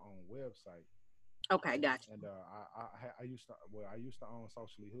had my own website. Okay, gotcha. And I used to own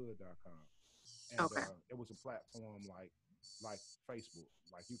sociallyhood.com. And it was a platform like Facebook.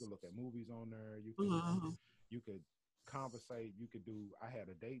 Like, you could look at movies on there. You could conversate. I had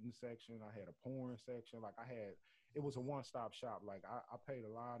a dating section. I had a porn section. Like, it was a one-stop shop. Like, I paid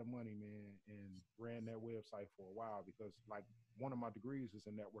a lot of money, man, and ran that website for a while, because like one of my degrees is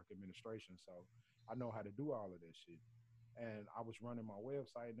in network administration. So I know how to do all of this shit. And I was running my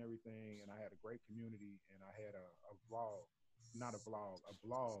website and everything, and I had a great community, and I had a blog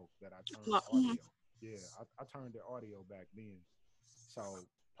that I turned audio. Yeah, I turned the audio back then. So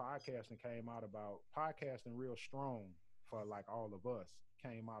podcasting real strong for like all of us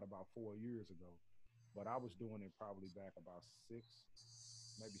came out about 4 years ago. But I was doing it probably back about 6,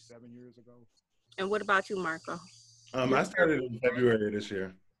 maybe 7 years ago. And what about you, Marco? I started in February this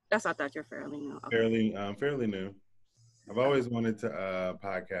year. I thought you're fairly new. Okay. Fairly new. I've always wanted to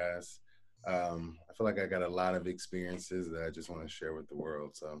podcast. I feel like I got a lot of experiences that I just want to share with the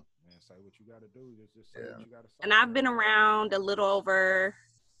world. So, man, say what you got to do. Just say what you got to say. And I've been around a little over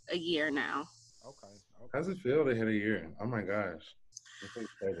a year now. Okay. How's it feel to hit a year? Oh my gosh, I'm so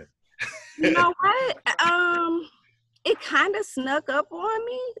excited. You know what? It kind of snuck up on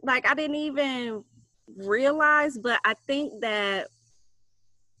me. Like I didn't even realize, but I think that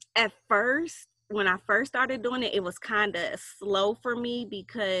at first, when I first started doing it, it was kind of slow for me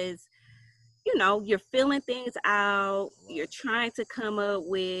because you're filling things out, you're trying to come up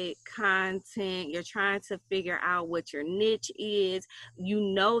with content, you're trying to figure out what your niche is. You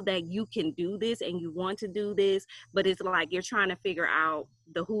know that you can do this and you want to do this, but it's like you're trying to figure out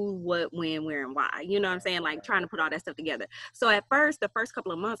the who, what, when, where, and why. You know what I'm saying? Like trying to put all that stuff together. So at first, the first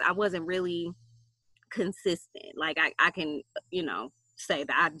couple of months, I wasn't really consistent. Like I can, say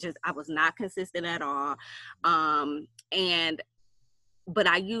that I was not consistent at all. And but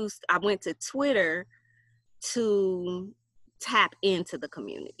I went to Twitter to tap into the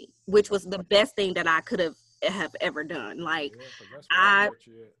community, which was the best thing that I could have ever done. Like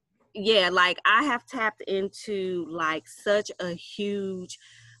like I have tapped into like such a huge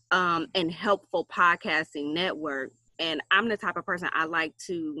and helpful podcasting network. And I'm the type of person I like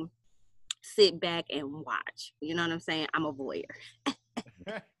to sit back and watch. You know what I'm saying? I'm a voyeur.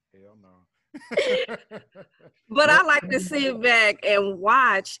 Hell no. But I like to sit back and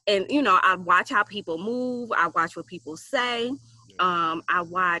watch, and I watch how people move. I watch what people say. I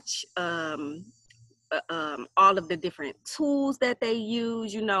watch all of the different tools that they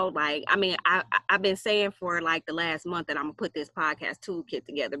use. Like I've been saying for like the last month that I'm gonna put this podcast toolkit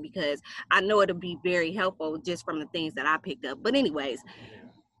together because I know it'll be very helpful just from the things that I picked up. But anyways,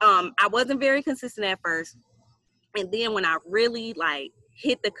 I wasn't very consistent at first, and then when I really like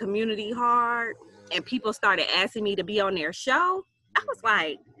hit the community hard and people started asking me to be on their show, I was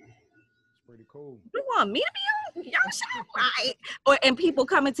like, it's pretty cool. You want me to be on your show? Right? And people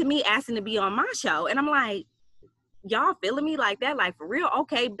coming to me asking to be on my show. And I'm like, y'all feeling me like that? Like for real?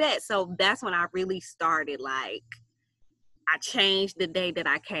 Okay, bet. So that's when I really started like, I changed the day that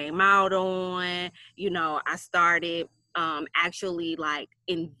I came out on. I started actually like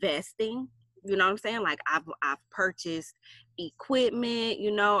investing. You know what I'm saying? Like I've purchased equipment.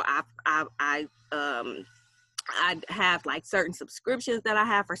 I have like certain subscriptions that I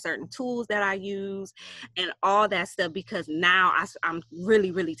have for certain tools that I use and all that stuff because now I'm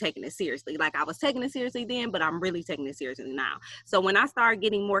really, really taking it seriously. Like I was taking it seriously then, but I'm really taking it seriously now. So when I started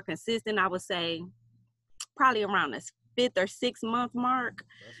getting more consistent, I would say probably around the 5th or 6th month mark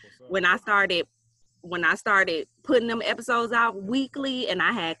when I started putting them episodes out weekly and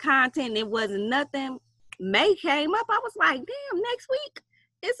I had content, it wasn't nothing. May came up, I was like, damn, next week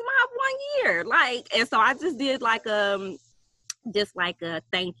it's my 1 year. Like, and so I just did like a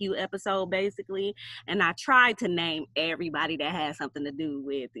thank you episode basically. And I tried to name everybody that had something to do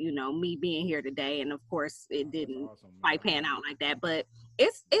with, me being here today. And of course it didn't quite pan out like that, but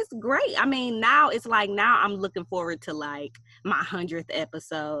it's great. I mean, now it's like, now I'm looking forward to like my 100th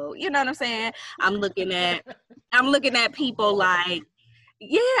episode. You know what I'm saying? I'm looking at people like,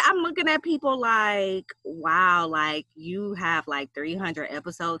 I'm looking at people like, wow, like you have like 300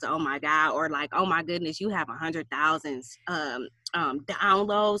 episodes. Oh my God. Or like, oh my goodness, you have 100,000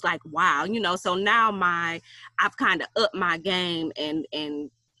 downloads. Like, wow. So now I've kind of upped my game and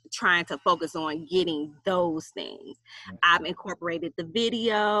trying to focus on getting those things. I've incorporated the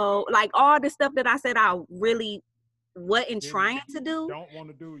video, like all the stuff that I said I really wasn't trying to do. Don't want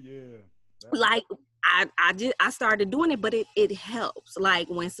to do, Like I started doing it, but it helps. Like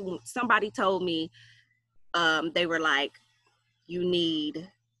when somebody told me, they were like, you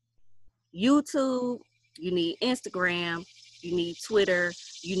need YouTube, you need Instagram, you need Twitter,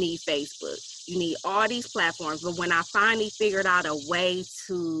 you need Facebook, you need all these platforms. But when I finally figured out a way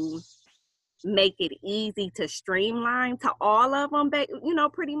to make it easy to streamline to all of them,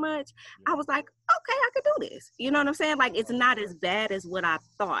 pretty much, I was like, okay, I could do this. You know what I'm saying? Like, it's not as bad as what I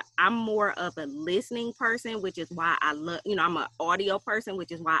thought. I'm more of a listening person, which is why I love, I'm an audio person,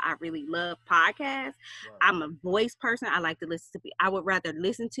 which is why I really love podcasts. Right. I'm a voice person. I like to listen to I would rather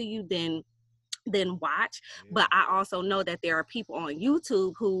listen to you than watch. Yeah. But I also know that there are people on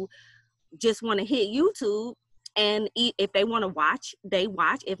YouTube who just want to hit YouTube, and if they want to watch, they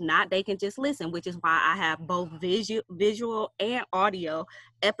watch. If not, they can just listen, which is why I have both visual and audio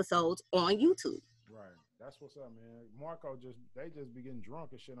episodes on YouTube. Right. That's what's up, man. Marco they just be getting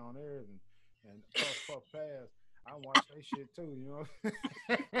drunk and shit on there and puff fast. I watch that shit too,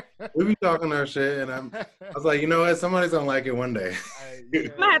 We be talking our shit, and I was like, you know what? Somebody's gonna like it one day.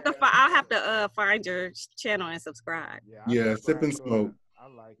 I'll have to find your channel and subscribe. Yeah, Sip and Smoke. I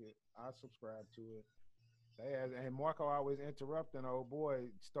like it. I subscribe to it. And Marco always interrupting old boy.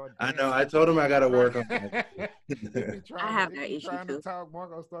 Start I dancing. know. I told him I got to work on that. I have that issue trying to too. talk.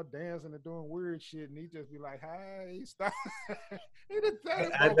 Marco start dancing and doing weird shit, and he just be like, "Hey, stop!" He done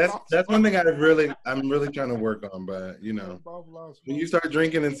both lost. That's one thing I'm really trying to work on. But you know, Both lost. when you start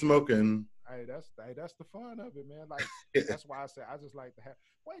drinking and smoking, That's the fun of it, man. Like that's why I said I just like to have.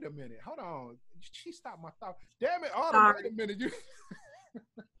 Wait a minute, hold on. She stopped my thought. Damn it, Autumn. Sorry. Wait a minute, you.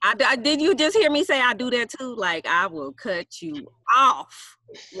 Did you just hear me say I do that too? Like I will cut you off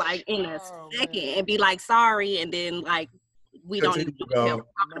like in a second Man. and be like sorry, and then like we don't even know what we're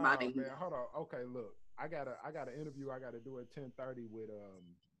talking about anymore. Man, hold on. Okay, look, I got an interview I got to do at 10:30 with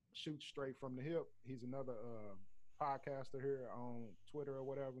Shoot Straight from the Hip. He's another podcaster here on Twitter or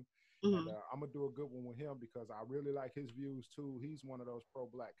whatever. Mm-hmm. And I'm gonna do a good one with him because I really like his views too. He's one of those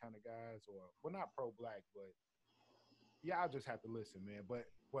pro-black kind of guys, or well, not pro-black, but yeah, I just have to listen, man. But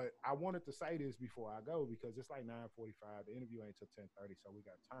I wanted to say this before I go because it's like 9:45. The interview ain't till 10:30, so we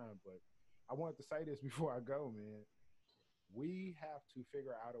got time. But I wanted to say this before I go, man. We have to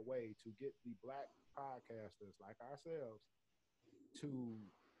figure out a way to get the black podcasters like ourselves to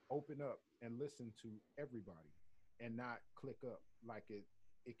open up and listen to everybody and not click up like it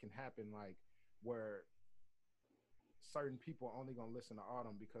can happen like where certain people only gonna listen to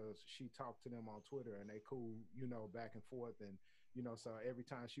Autumn because she talked to them on Twitter and they cool, back and forth and so every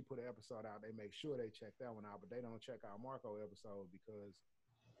time she put an episode out, they make sure they check that one out, but they don't check out Marco episode because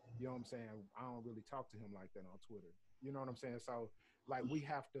you know what I'm saying, I don't really talk to him like that on Twitter. You know what I'm saying? So like we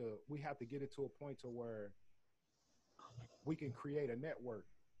have to get it to a point to where we can create a network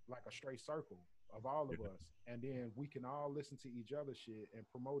like a straight circle of all of us, and then we can all listen to each other shit and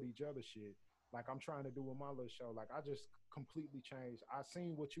promote each other shit like I'm trying to do with my little show. Like I just completely changed. I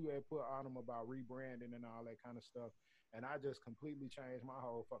seen what you had put on them about rebranding and all that kind of stuff, and I just completely changed my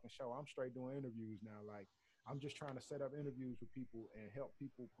whole fucking show. I'm straight doing interviews now. Like I'm just trying to set up interviews with people and help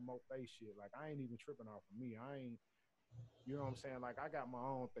people promote their shit. Like I ain't even tripping off of me. I ain't, you know what I'm saying? Like I got my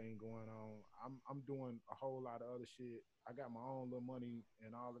own thing going on. I'm doing a whole lot of other shit. I got my own little money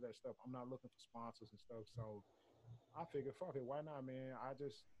and all of that stuff. I'm not looking for sponsors and stuff. So I figured, fuck it, why not, man? I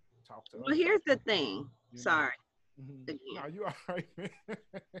just talk to Well, other here's people, the thing. you know. Sorry. Mm-hmm. Again. No, you all right, man.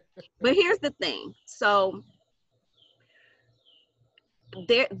 But here's the thing. So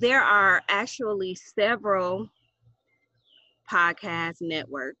there are actually several podcast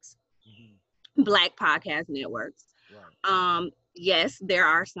networks, Mm-hmm. black podcast networks. Right. Yes, there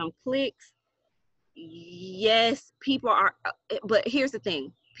are some clicks. Yes, people are, but here's the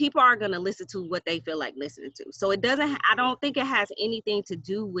thing. People are going to listen to what they feel like listening to. So it doesn't, I don't think it has anything to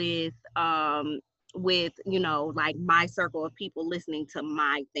do with, like my circle of people listening to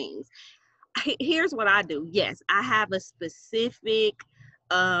my things. Here's what I do. Yes, I have a specific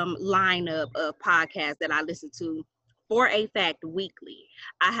lineup of podcasts that I listen to for a fact weekly.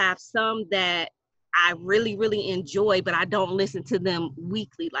 I have some that I really, really enjoy, but I don't listen to them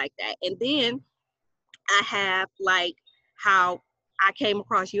weekly like that. And then I have like how I came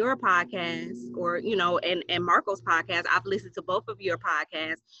across your podcast or, and Marco's podcast. I've listened to both of your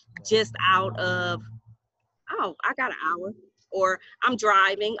podcasts just out of, oh, I got an hour, or I'm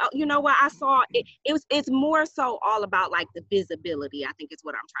driving. Oh, you know what? I saw it. It's more so all about like the visibility. I think is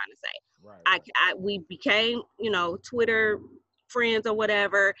what I'm trying to say. Right. We became, Twitter friends or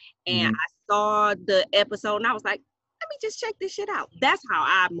whatever, and Mhm. I saw the episode and I was like, let me just check this shit out. That's how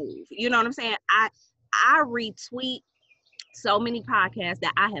I move. You know what I'm saying? I retweet so many podcasts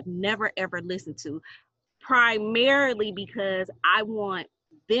that I have never ever listened to, primarily because I want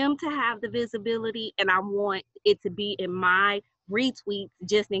them to have the visibility and I want it to be in my retweets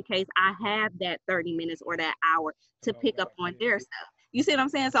just in case I have that 30 minutes or that hour to pick up on their stuff. You see what I'm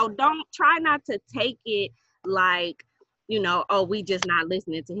saying? So don't try not to take it like, oh, we just not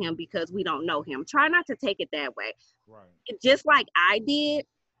listening to him because we don't know him. Try not to take it that way. Right. Just like I did,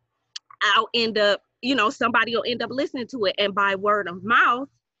 I'll end up, somebody will end up listening to it, and by word of mouth,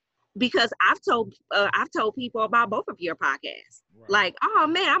 because I've told people about both of your podcasts. Right. Like, oh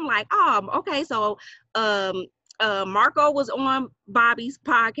man, I'm like, oh, okay, so Marco was on Bobby's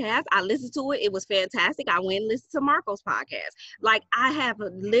podcast. I listened to it. It was fantastic. I went and listened to Marco's podcast. Like I have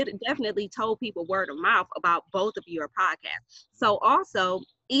definitely told people word of mouth about both of your podcasts. So also,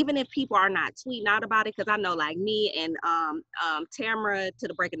 even if people are not tweeting out about it, because I know like me and Tamara to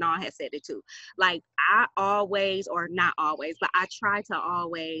the Break of Dawn has said it too. Like I always, or not always, but I try to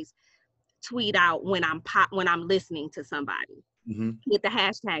always tweet out when I'm listening to somebody. Mm-hmm. With the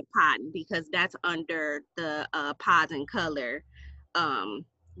hashtag pod, because that's under the pods and color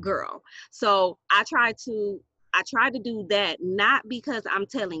girl. So I try to I try to do that, not because I'm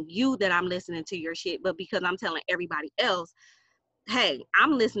telling you that I'm listening to your shit, but because I'm telling everybody else, hey,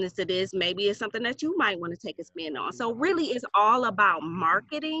 I'm listening to this. Maybe it's something that you might want to take a spin on. So really it's all about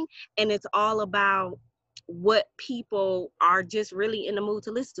marketing, and it's all about what people are just really in the mood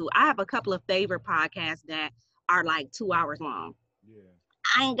to listen to. I have a couple of favorite podcasts that are like 2 hours long. Yeah.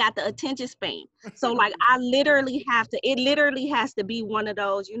 I ain't got the attention span. So like I literally have to, it literally has to be one of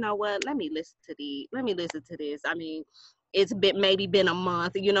those, you know what, let me listen to this. I mean, it's been a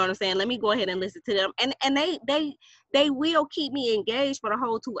month, you know what I'm saying? Let me go ahead and listen to them. And they will keep me engaged for the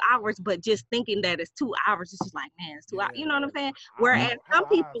whole 2 hours, but just thinking that it's 2 hours, it's just like, man, it's 2 hours. You know what I'm saying? I don't Whereas know how some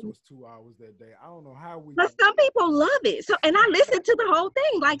people, ours was 2 hours that day. I don't know how we. but some people love it. So, and I listen to the whole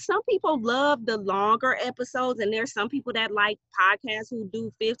thing. Like some people love the longer episodes, and there's some people that like podcasts who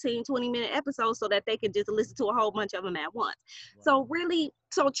do 15, 20-minute episodes so that they can just listen to a whole bunch of them at once. Right. So really,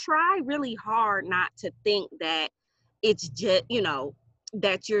 so try really hard not to think that it's just, you know,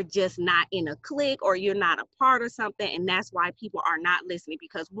 that you're just not in a clique or you're not a part of something. And that's why people are not listening,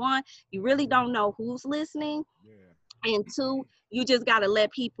 because one, you really don't know who's listening. Yeah. And two, you just got to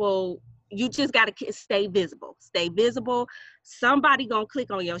let people, you just got to stay visible. Stay visible. Somebody gonna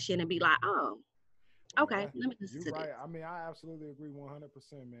click on your shit and be like, oh, okay, let me listen You're to right. this. I mean, I absolutely agree 100%,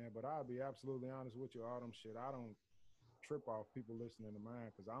 man. But I'll be absolutely honest with you, all them shit. I don't trip off people listening to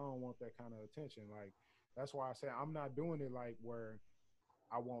mine because I don't want that kind of attention. Like, that's why I say I'm not doing it like where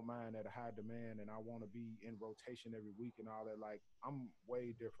I want mine at a high demand and I want to be in rotation every week and all that. Like, I'm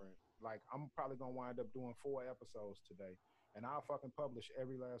way different. Like, I'm probably gonna wind up doing 4 episodes today, and I'll fucking publish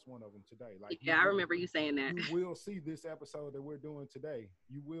every last one of them today. Like, Yeah, I remember you saying that. you will see this episode that we're doing today.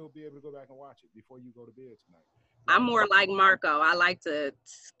 You will be able to go back and watch it before you go to bed tonight. I'm Like, more like Marco. I like to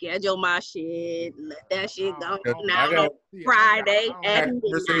schedule my shit, let that shit go I now on got Friday I at got midnight.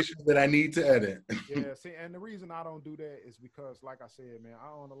 conversations that I need to edit. Yeah, see, and the reason I don't do that is because, like I said, man,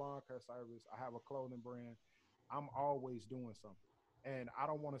 I own a lawn care service. I have a clothing brand. I'm always doing something, and I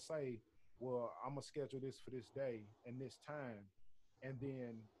don't want to say, well, I'm gonna schedule this for this day and this time, and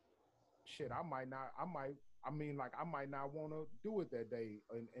then shit, I might not. I might not want to do it that day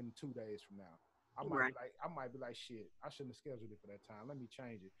in 2 days from now. Right. I might be like, shit, I shouldn't have scheduled it for that time. Let me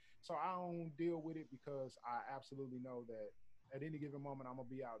change it. So I don't deal with it because I absolutely know that at any given moment I'm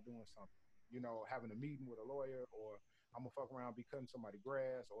gonna be out doing something. You know, having a meeting with a lawyer, or I'm gonna fuck around, be cutting somebody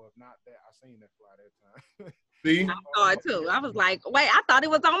grass, or if not that, I seen that fly that time. See? I saw it too. I was like, wait, I thought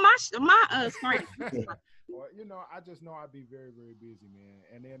it was on my screen. Or, you know, I just know I'd be very, very busy, man.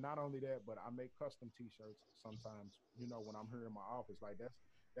 And then not only that, but I make custom T-shirts sometimes. You know, when I'm here in my office, like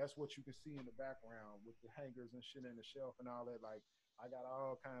that's what you can see in the background with the hangers and shit in the shelf and all that. Like, I got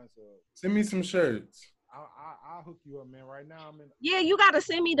all kinds of. Send me some shirts. I'll hook you up, man. Right now, I'm in. Yeah, you gotta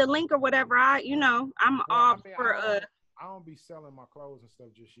send me the link or whatever. I'm Well, all I mean, for I don't be selling my clothes and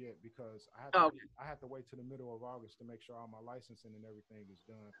stuff just yet because I have to wait to the middle of August to make sure all my licensing and everything is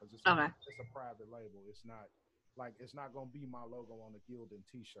done because it's a private label. It's not gonna be my logo on a Gildan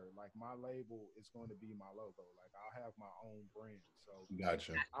T-shirt. Like, my label is going to be my logo. Like, I'll have my own brand. So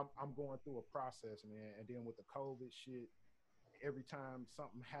Gotcha. I'm going through a process, man. And then with the COVID shit, every time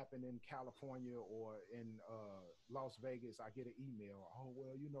something happened in California or in Las Vegas, I get an email. Oh,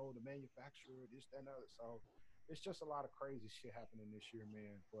 well, you know, the manufacturer, this, that, and other. So it's just a lot of crazy shit happening this year,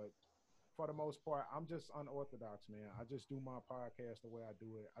 man. But for the most part, I'm just unorthodox, man. I just do my podcast the way I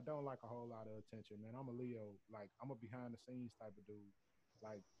do it. I don't like a whole lot of attention, man. I'm a Leo. Like, I'm a behind the scenes type of dude.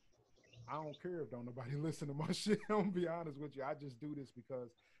 Like, I don't care if don't nobody listen to my shit. I'm gonna be honest with you. I just do this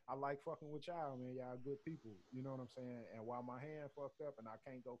because I like fucking with y'all, man. Y'all good people. You know what I'm saying? And while my hand fucked up and I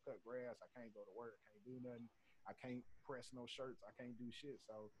can't go cut grass, I can't go to work, can't do nothing. I can't press no shirts. I can't do shit.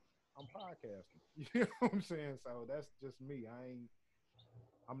 So I'm podcasting. You know what I'm saying? So that's just me.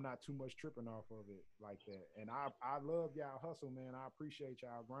 I'm not too much tripping off of it like that. And I love y'all hustle, man. I appreciate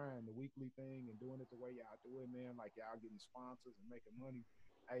y'all grind, the weekly thing and doing it the way y'all do it, man. Like, y'all getting sponsors and making money.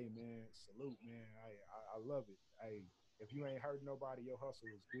 Hey, man, salute, man. I love it. Hey, if you ain't hurting nobody, your hustle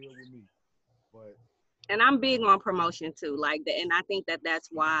is good with me. But and I'm big on promotion too. Like that, and I think that that's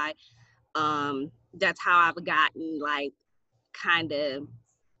why that's how I've gotten like kind of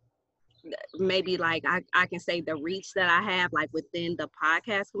maybe like I can say the reach that I have like within the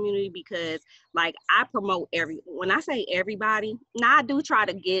podcast community, because like I promote when I say everybody, now I do try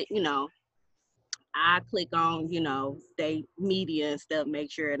to get, you know, I click on, you know, they media and stuff,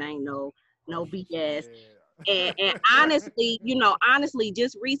 make sure it ain't no BS. yeah. And honestly, you know,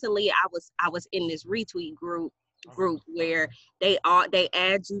 just recently I was in this retweet group where they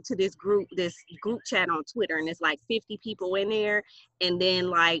add you to this group chat on Twitter, and it's like 50 people in there, and then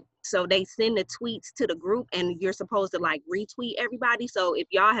like So they send the tweets to the group and you're supposed to like retweet everybody. So if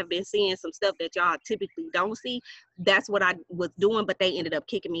y'all have been seeing some stuff that y'all typically don't see, that's what I was doing, but they ended up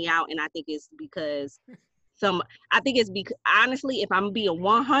kicking me out. And I think it's because because honestly, if I'm being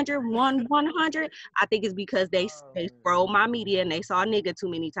 100, I think it's because they scrolled my media and they saw nigga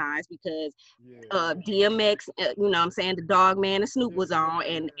too many times because DMX, you know what I'm saying, the Dog Man and Snoop was on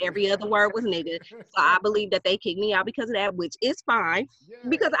and every other word was nigga. So I believe that they kicked me out because of that, which is fine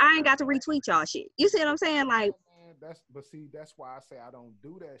because I ain't got to retweet y'all shit. You see what I'm saying? Like, that's why I say I don't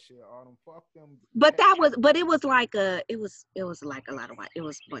do that shit. All them fuck them. but it was like a lot of white, it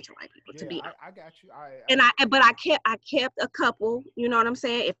was a bunch of white people to be honest. I got you. But I kept a couple, you know what I'm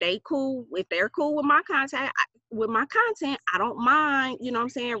saying? If they're cool with my content, I don't mind, you know what I'm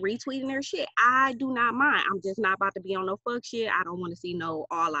saying, retweeting their shit. I do not mind. I'm just not about to be on no fuck shit. I don't want to see no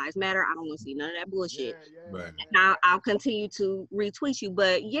all lives matter. I don't want to see none of that bullshit. Right. Now I'll continue to retweet you,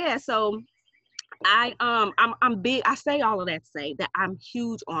 but yeah, so I'm big. I say all of that to say that I'm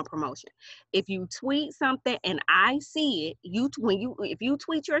huge on promotion. If you tweet something and I see it, if you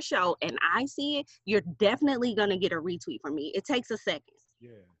tweet your show and I see it, you're definitely gonna get a retweet from me. It takes a second.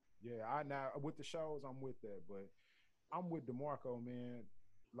 Yeah. I now with the shows, I'm with that, but I'm with DeMarco, man.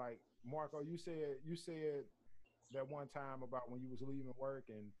 Like Marco, you said that one time about when you was leaving work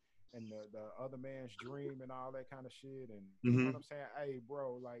and the other man's dream and all that kind of shit, and you know what I'm saying? Hey,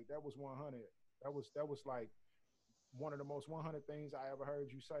 bro, like that was 100. That was like one of the most 100 things I ever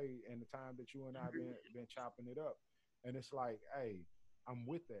heard you say in the time that you and I been chopping it up. And it's like, hey, I'm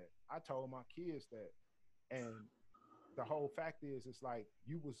with that. I told my kids that, and the whole fact is, it's like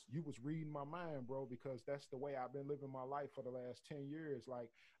you was reading my mind, bro, because that's the way I've been living my life for the last 10 years. Like,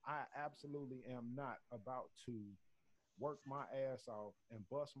 I absolutely am not about to work my ass off and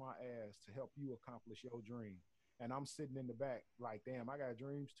bust my ass to help you accomplish your dream. And I'm sitting in the back like, damn, I got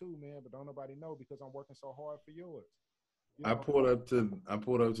dreams too, man, but don't nobody know because I'm working so hard for yours. You I know? pulled up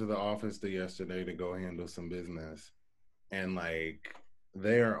to the office yesterday to go handle some business, and like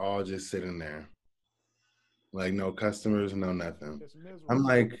they are all just sitting there, like no customers, no nothing. It's miserable. I'm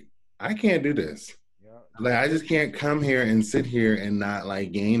like, I can't do this. Yeah. Like, I just can't come here and sit here and not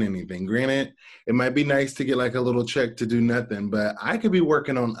like gain anything. Granted, it might be nice to get like a little check to do nothing, but I could be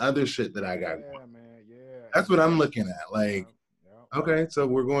working on other shit that I got. Yeah, man. Yeah. That's what I'm looking at. Like, Yeah. okay, so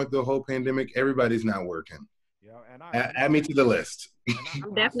we're going through a whole pandemic. Everybody's not working. Yeah. Add me to the list.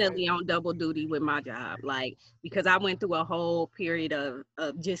 I'm definitely on double duty with my job, like, because I went through a whole period of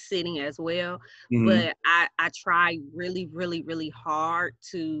just sitting as well. But I try really, really, really hard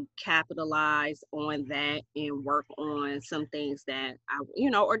to capitalize on that and work on some things that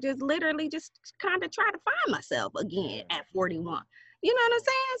or just literally just kind of try to find myself again at 41. You know what I'm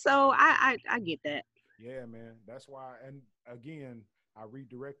saying? So I get that. Yeah, man. That's why, and again, I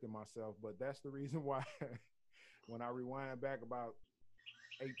redirected myself, but that's the reason why when I rewind back about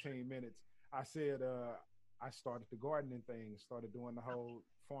 18 minutes, I said I started the gardening thing, started doing the whole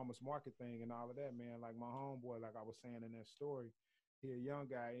farmers market thing and all of that, man. Like my homeboy, like I was saying in that story, he a young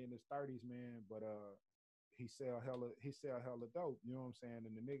guy in his 30s, man, but he sell hella dope, you know what I'm saying?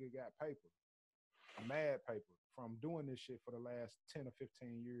 And the nigga got paper, mad paper from doing this shit for the last 10 or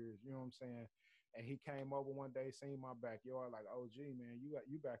 15 years, you know what I'm saying? And he came over one day, seen my backyard, like, oh, gee, man,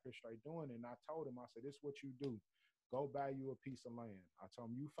 you back here straight doing it. And I told him, I said, this is what you do. Go buy you a piece of land. I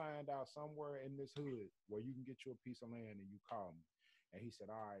told him, you find out somewhere in this hood where you can get you a piece of land and you call me. And he said,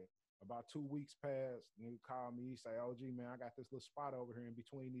 all right. About 2 weeks passed, and he called me. He said, oh, gee, man, I got this little spot over here in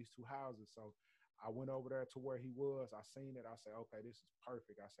between these two houses. So I went over there to where he was. I seen it. I said, okay, this is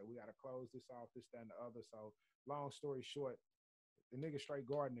perfect. I said, we got to close this off, this, that, and the other. So long story short, the nigga straight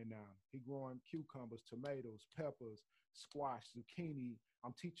gardening now. He growing cucumbers, tomatoes, peppers, squash, zucchini.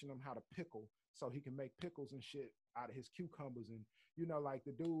 I'm teaching him how to pickle so he can make pickles and shit out of his cucumbers. And like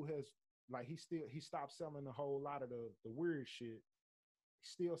the dude has, like, he stopped selling a whole lot of the weird shit. He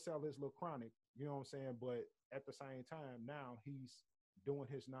still sell his little chronic, you know what I'm saying? But at the same time, now he's doing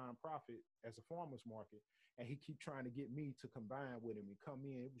his nonprofit as a farmer's market. And he keep trying to get me to combine with him and come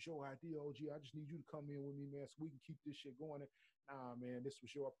in. It was your idea, OG. I just need you to come in with me, man, so we can keep this shit going. Nah, man, this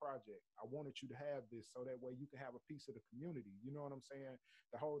was your project. I wanted you to have this so that way you can have a piece of the community. You know what I'm saying?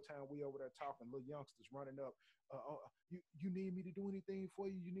 The whole time we over there talking, little youngsters running up. You need me to do anything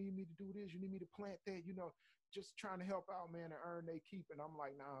for you? You need me to do this? You need me to plant that? Just trying to help out, man, and earn they keep. And I'm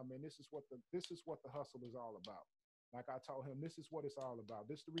like, nah, man, this is what the hustle is all about. Like I told him, this is what it's all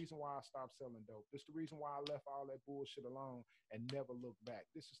about. This is the reason why I stopped selling dope. This is the reason why I left all that bullshit alone and never looked back.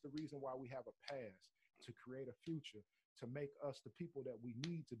 This is the reason why we have a past to create a future, to make us the people that we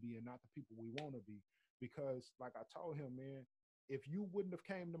need to be and not the people we want to be. Because like I told him, man, if you wouldn't have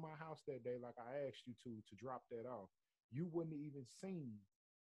came to my house that day like I asked you to drop that off, you wouldn't have even seen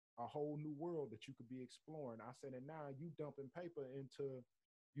a whole new world that you could be exploring. I said, and now you dumping paper into,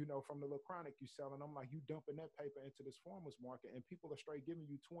 from the little chronic you selling. I'm like, you dumping that paper into this farmer's market, and people are straight giving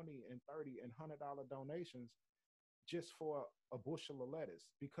you 20 and 30 and $100 donations just for a bushel of lettuce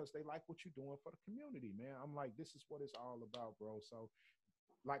because they like what you're doing for the community, man. I'm like, this is what it's all about, bro. So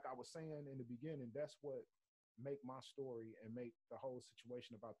like I was saying in the beginning, that's what make my story and make the whole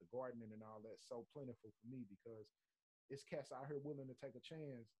situation about the gardening and all that so plentiful for me, because it's cats out here willing to take a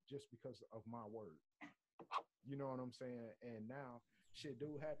chance just because of my word. You know what I'm saying? And now, shit,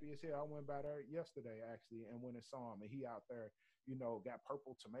 dude, happy as hell. I went by there yesterday actually and went and saw him, and he out there, got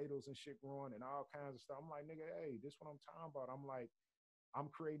purple tomatoes and shit growing and all kinds of stuff. I'm like, nigga, hey, this what I'm talking about. I'm like, I'm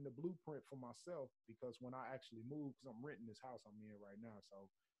creating the blueprint for myself, because when I actually move, because I'm renting this house I'm in right now.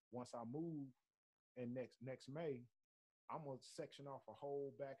 So once I move in next May, I'm gonna section off a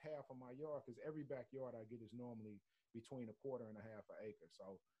whole back half of my yard, because every backyard I get is normally between a quarter and a half an acre.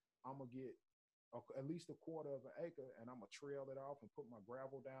 So I'm gonna get at least a quarter of an acre, and I'm gonna trail it off and put my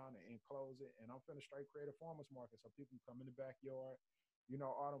gravel down and enclose it. And I'm finna straight create a farmer's market so people can come in the backyard.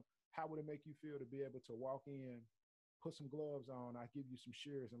 Autumn, how would it make you feel to be able to walk in, put some gloves on, I give you some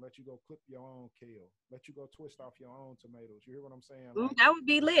shears, and let you go clip your own kale, let you go twist off your own tomatoes? You hear what I'm saying? Like, that would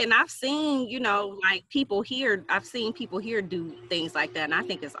be lit. And I've seen, like I've seen people here do things like that, and I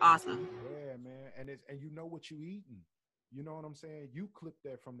think it's awesome. Yeah, man. And you know what you eating. You know what I'm saying? You clipped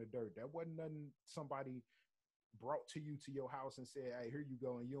that from the dirt. That wasn't nothing somebody brought to you to your house and said, hey, here you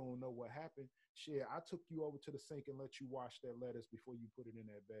go, and you don't know what happened. Shit, I took you over to the sink and let you wash that lettuce before you put it in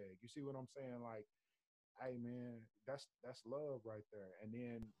that bag. You see what I'm saying? Like, hey man, that's love right there. And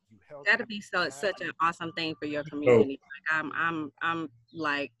then you help. That'd be such an awesome thing for your So, community. Like I'm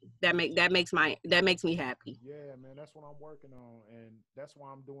like that makes me happy. Yeah, man, that's what I'm working on, and that's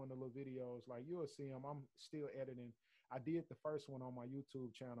why I'm doing the little videos. Like, you'll see them. I'm still editing. I did the first one on my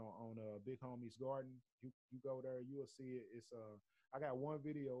YouTube channel on Big Homie's Garden. You go there, you'll see it. It's I got one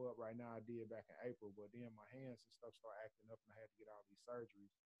video up right now I did back in April, but then my hands and stuff started acting up, and I had to get all these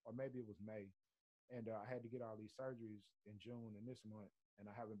surgeries, or maybe it was May. And I had to get all these surgeries in June and this month, and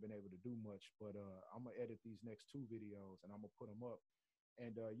I haven't been able to do much. But I'm gonna edit these next 2 videos, and I'm gonna put them up,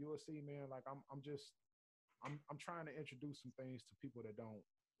 and you will see, man. Like, I'm trying to introduce some things to people that don't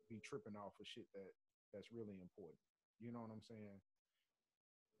be tripping off of shit that's really important. You know what I'm saying?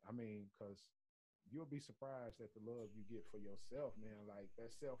 I mean, because you'll be surprised at the love you get for yourself, man. Like,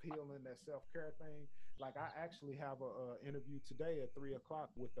 that self-healing, that self-care thing. Like, I actually have a interview today at 3:00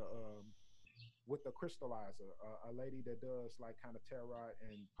 with a crystallizer, a lady that does like kind of tarot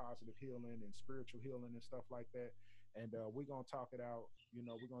and positive healing and spiritual healing and stuff like that. And we're gonna talk it out.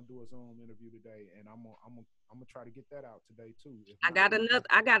 We're gonna do a Zoom interview today, and I'm gonna try to get that out today too.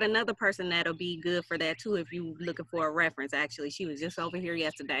 I got another person that'll be good for that too. If you looking for a reference, actually, she was just over here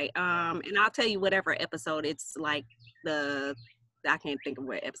yesterday. And I'll tell you whatever episode it's like I can't think of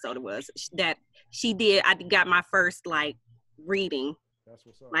what episode it was that she did. I got my first like reading. That's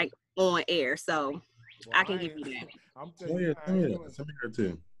what's up. Like on air, so well, I can give you that. I'm telling you, send me her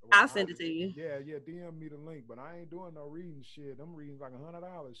too. I'll send it to you. Yeah, DM me the link, but I ain't doing no reading shit. I'm reading like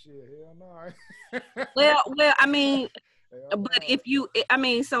 $100 shit. Hell no. Well, I mean, but if you,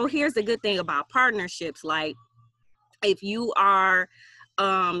 so here's the good thing about partnerships. Like, if you are,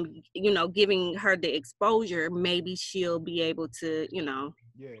 giving her the exposure, maybe she'll be able to, Yeah.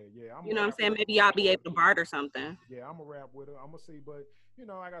 You know what I'm saying? Maybe y'all be able to barter something. Yeah, I'm gonna rap with her. I'm gonna see, but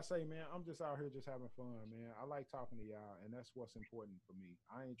like I say, man, I'm just out here just having fun, man. I like talking to y'all, and that's what's important for me.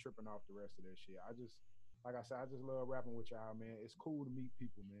 I ain't tripping off the rest of that shit. I just, like I said, I just love rapping with y'all, man. It's cool to meet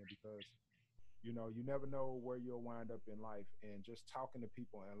people, man, because you never know where you'll wind up in life, and just talking to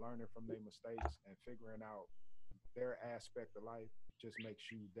people and learning from their mistakes and figuring out their aspect of life just makes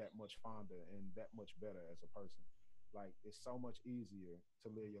you that much fonder and that much better as a person. Like, it's so much easier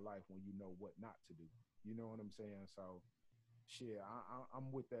to live your life when you know what not to do. You know what I'm saying? So, shit,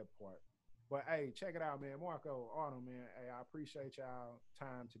 I'm with that part. But hey, check it out, man. Marco, Arnold, man. Hey, I appreciate y'all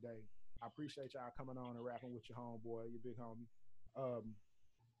time today. I appreciate y'all coming on and rapping with your homeboy, your big homie.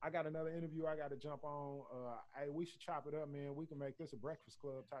 I got another interview I got to jump on. Hey, we should chop it up, man. We can make this a breakfast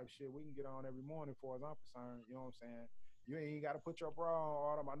club type shit. We can get on every morning, as far as I'm concerned. You know what I'm saying? You ain't got to put your bra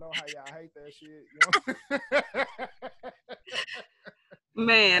on, Autumn. I know how y'all hate that shit. You know?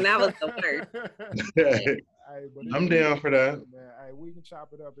 Man, that was the worst. Hey, I'm down for that. Man, hey, we can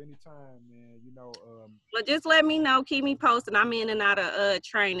chop it up anytime, man. Well, just let me know. Keep me posted. I'm in and out of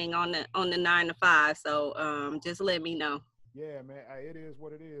training on the 9 to 5. So just let me know. Yeah, man. Hey, it is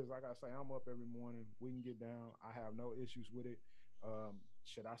what it is. Like I say, I'm up every morning. We can get down. I have no issues with it.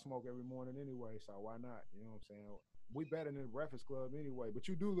 Shit, I smoke every morning anyway, so why not? You know what I'm saying? We better than the Breakfast Club anyway. But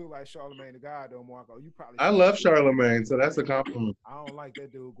you do look like Charlamagne the God, though, Marco. You probably I should. love Charlamagne, so that's a compliment. I don't like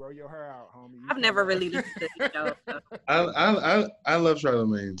that dude. Grow your hair out, homie. You I've can't never go. really listened to the show. So. I love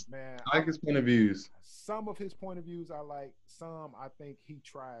Charlamagne. Man, I like his point of views. some of his point of views I like. Some I think he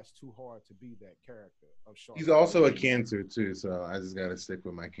tries too hard to be that character of Charlamagne. He's also a Cancer too, so I just gotta stick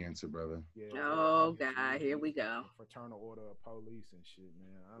with my Cancer brother. Yeah, Oh I get God, you. here we go. Fraternal Order of Police and shit,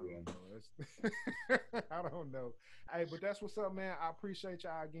 man. I don't know. I don't know. Hey, but that's what's up, man. I appreciate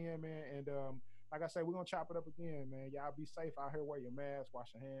y'all again, man. And like I said, we're gonna chop it up again, man. Y'all be safe out here. Wear your mask, wash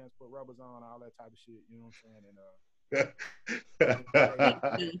your hands, put rubbers on, all that type of shit. You know what I'm saying?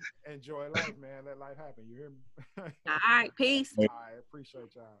 And enjoy life, man. Let life happen. You hear me? All right, peace. I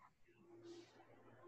appreciate y'all.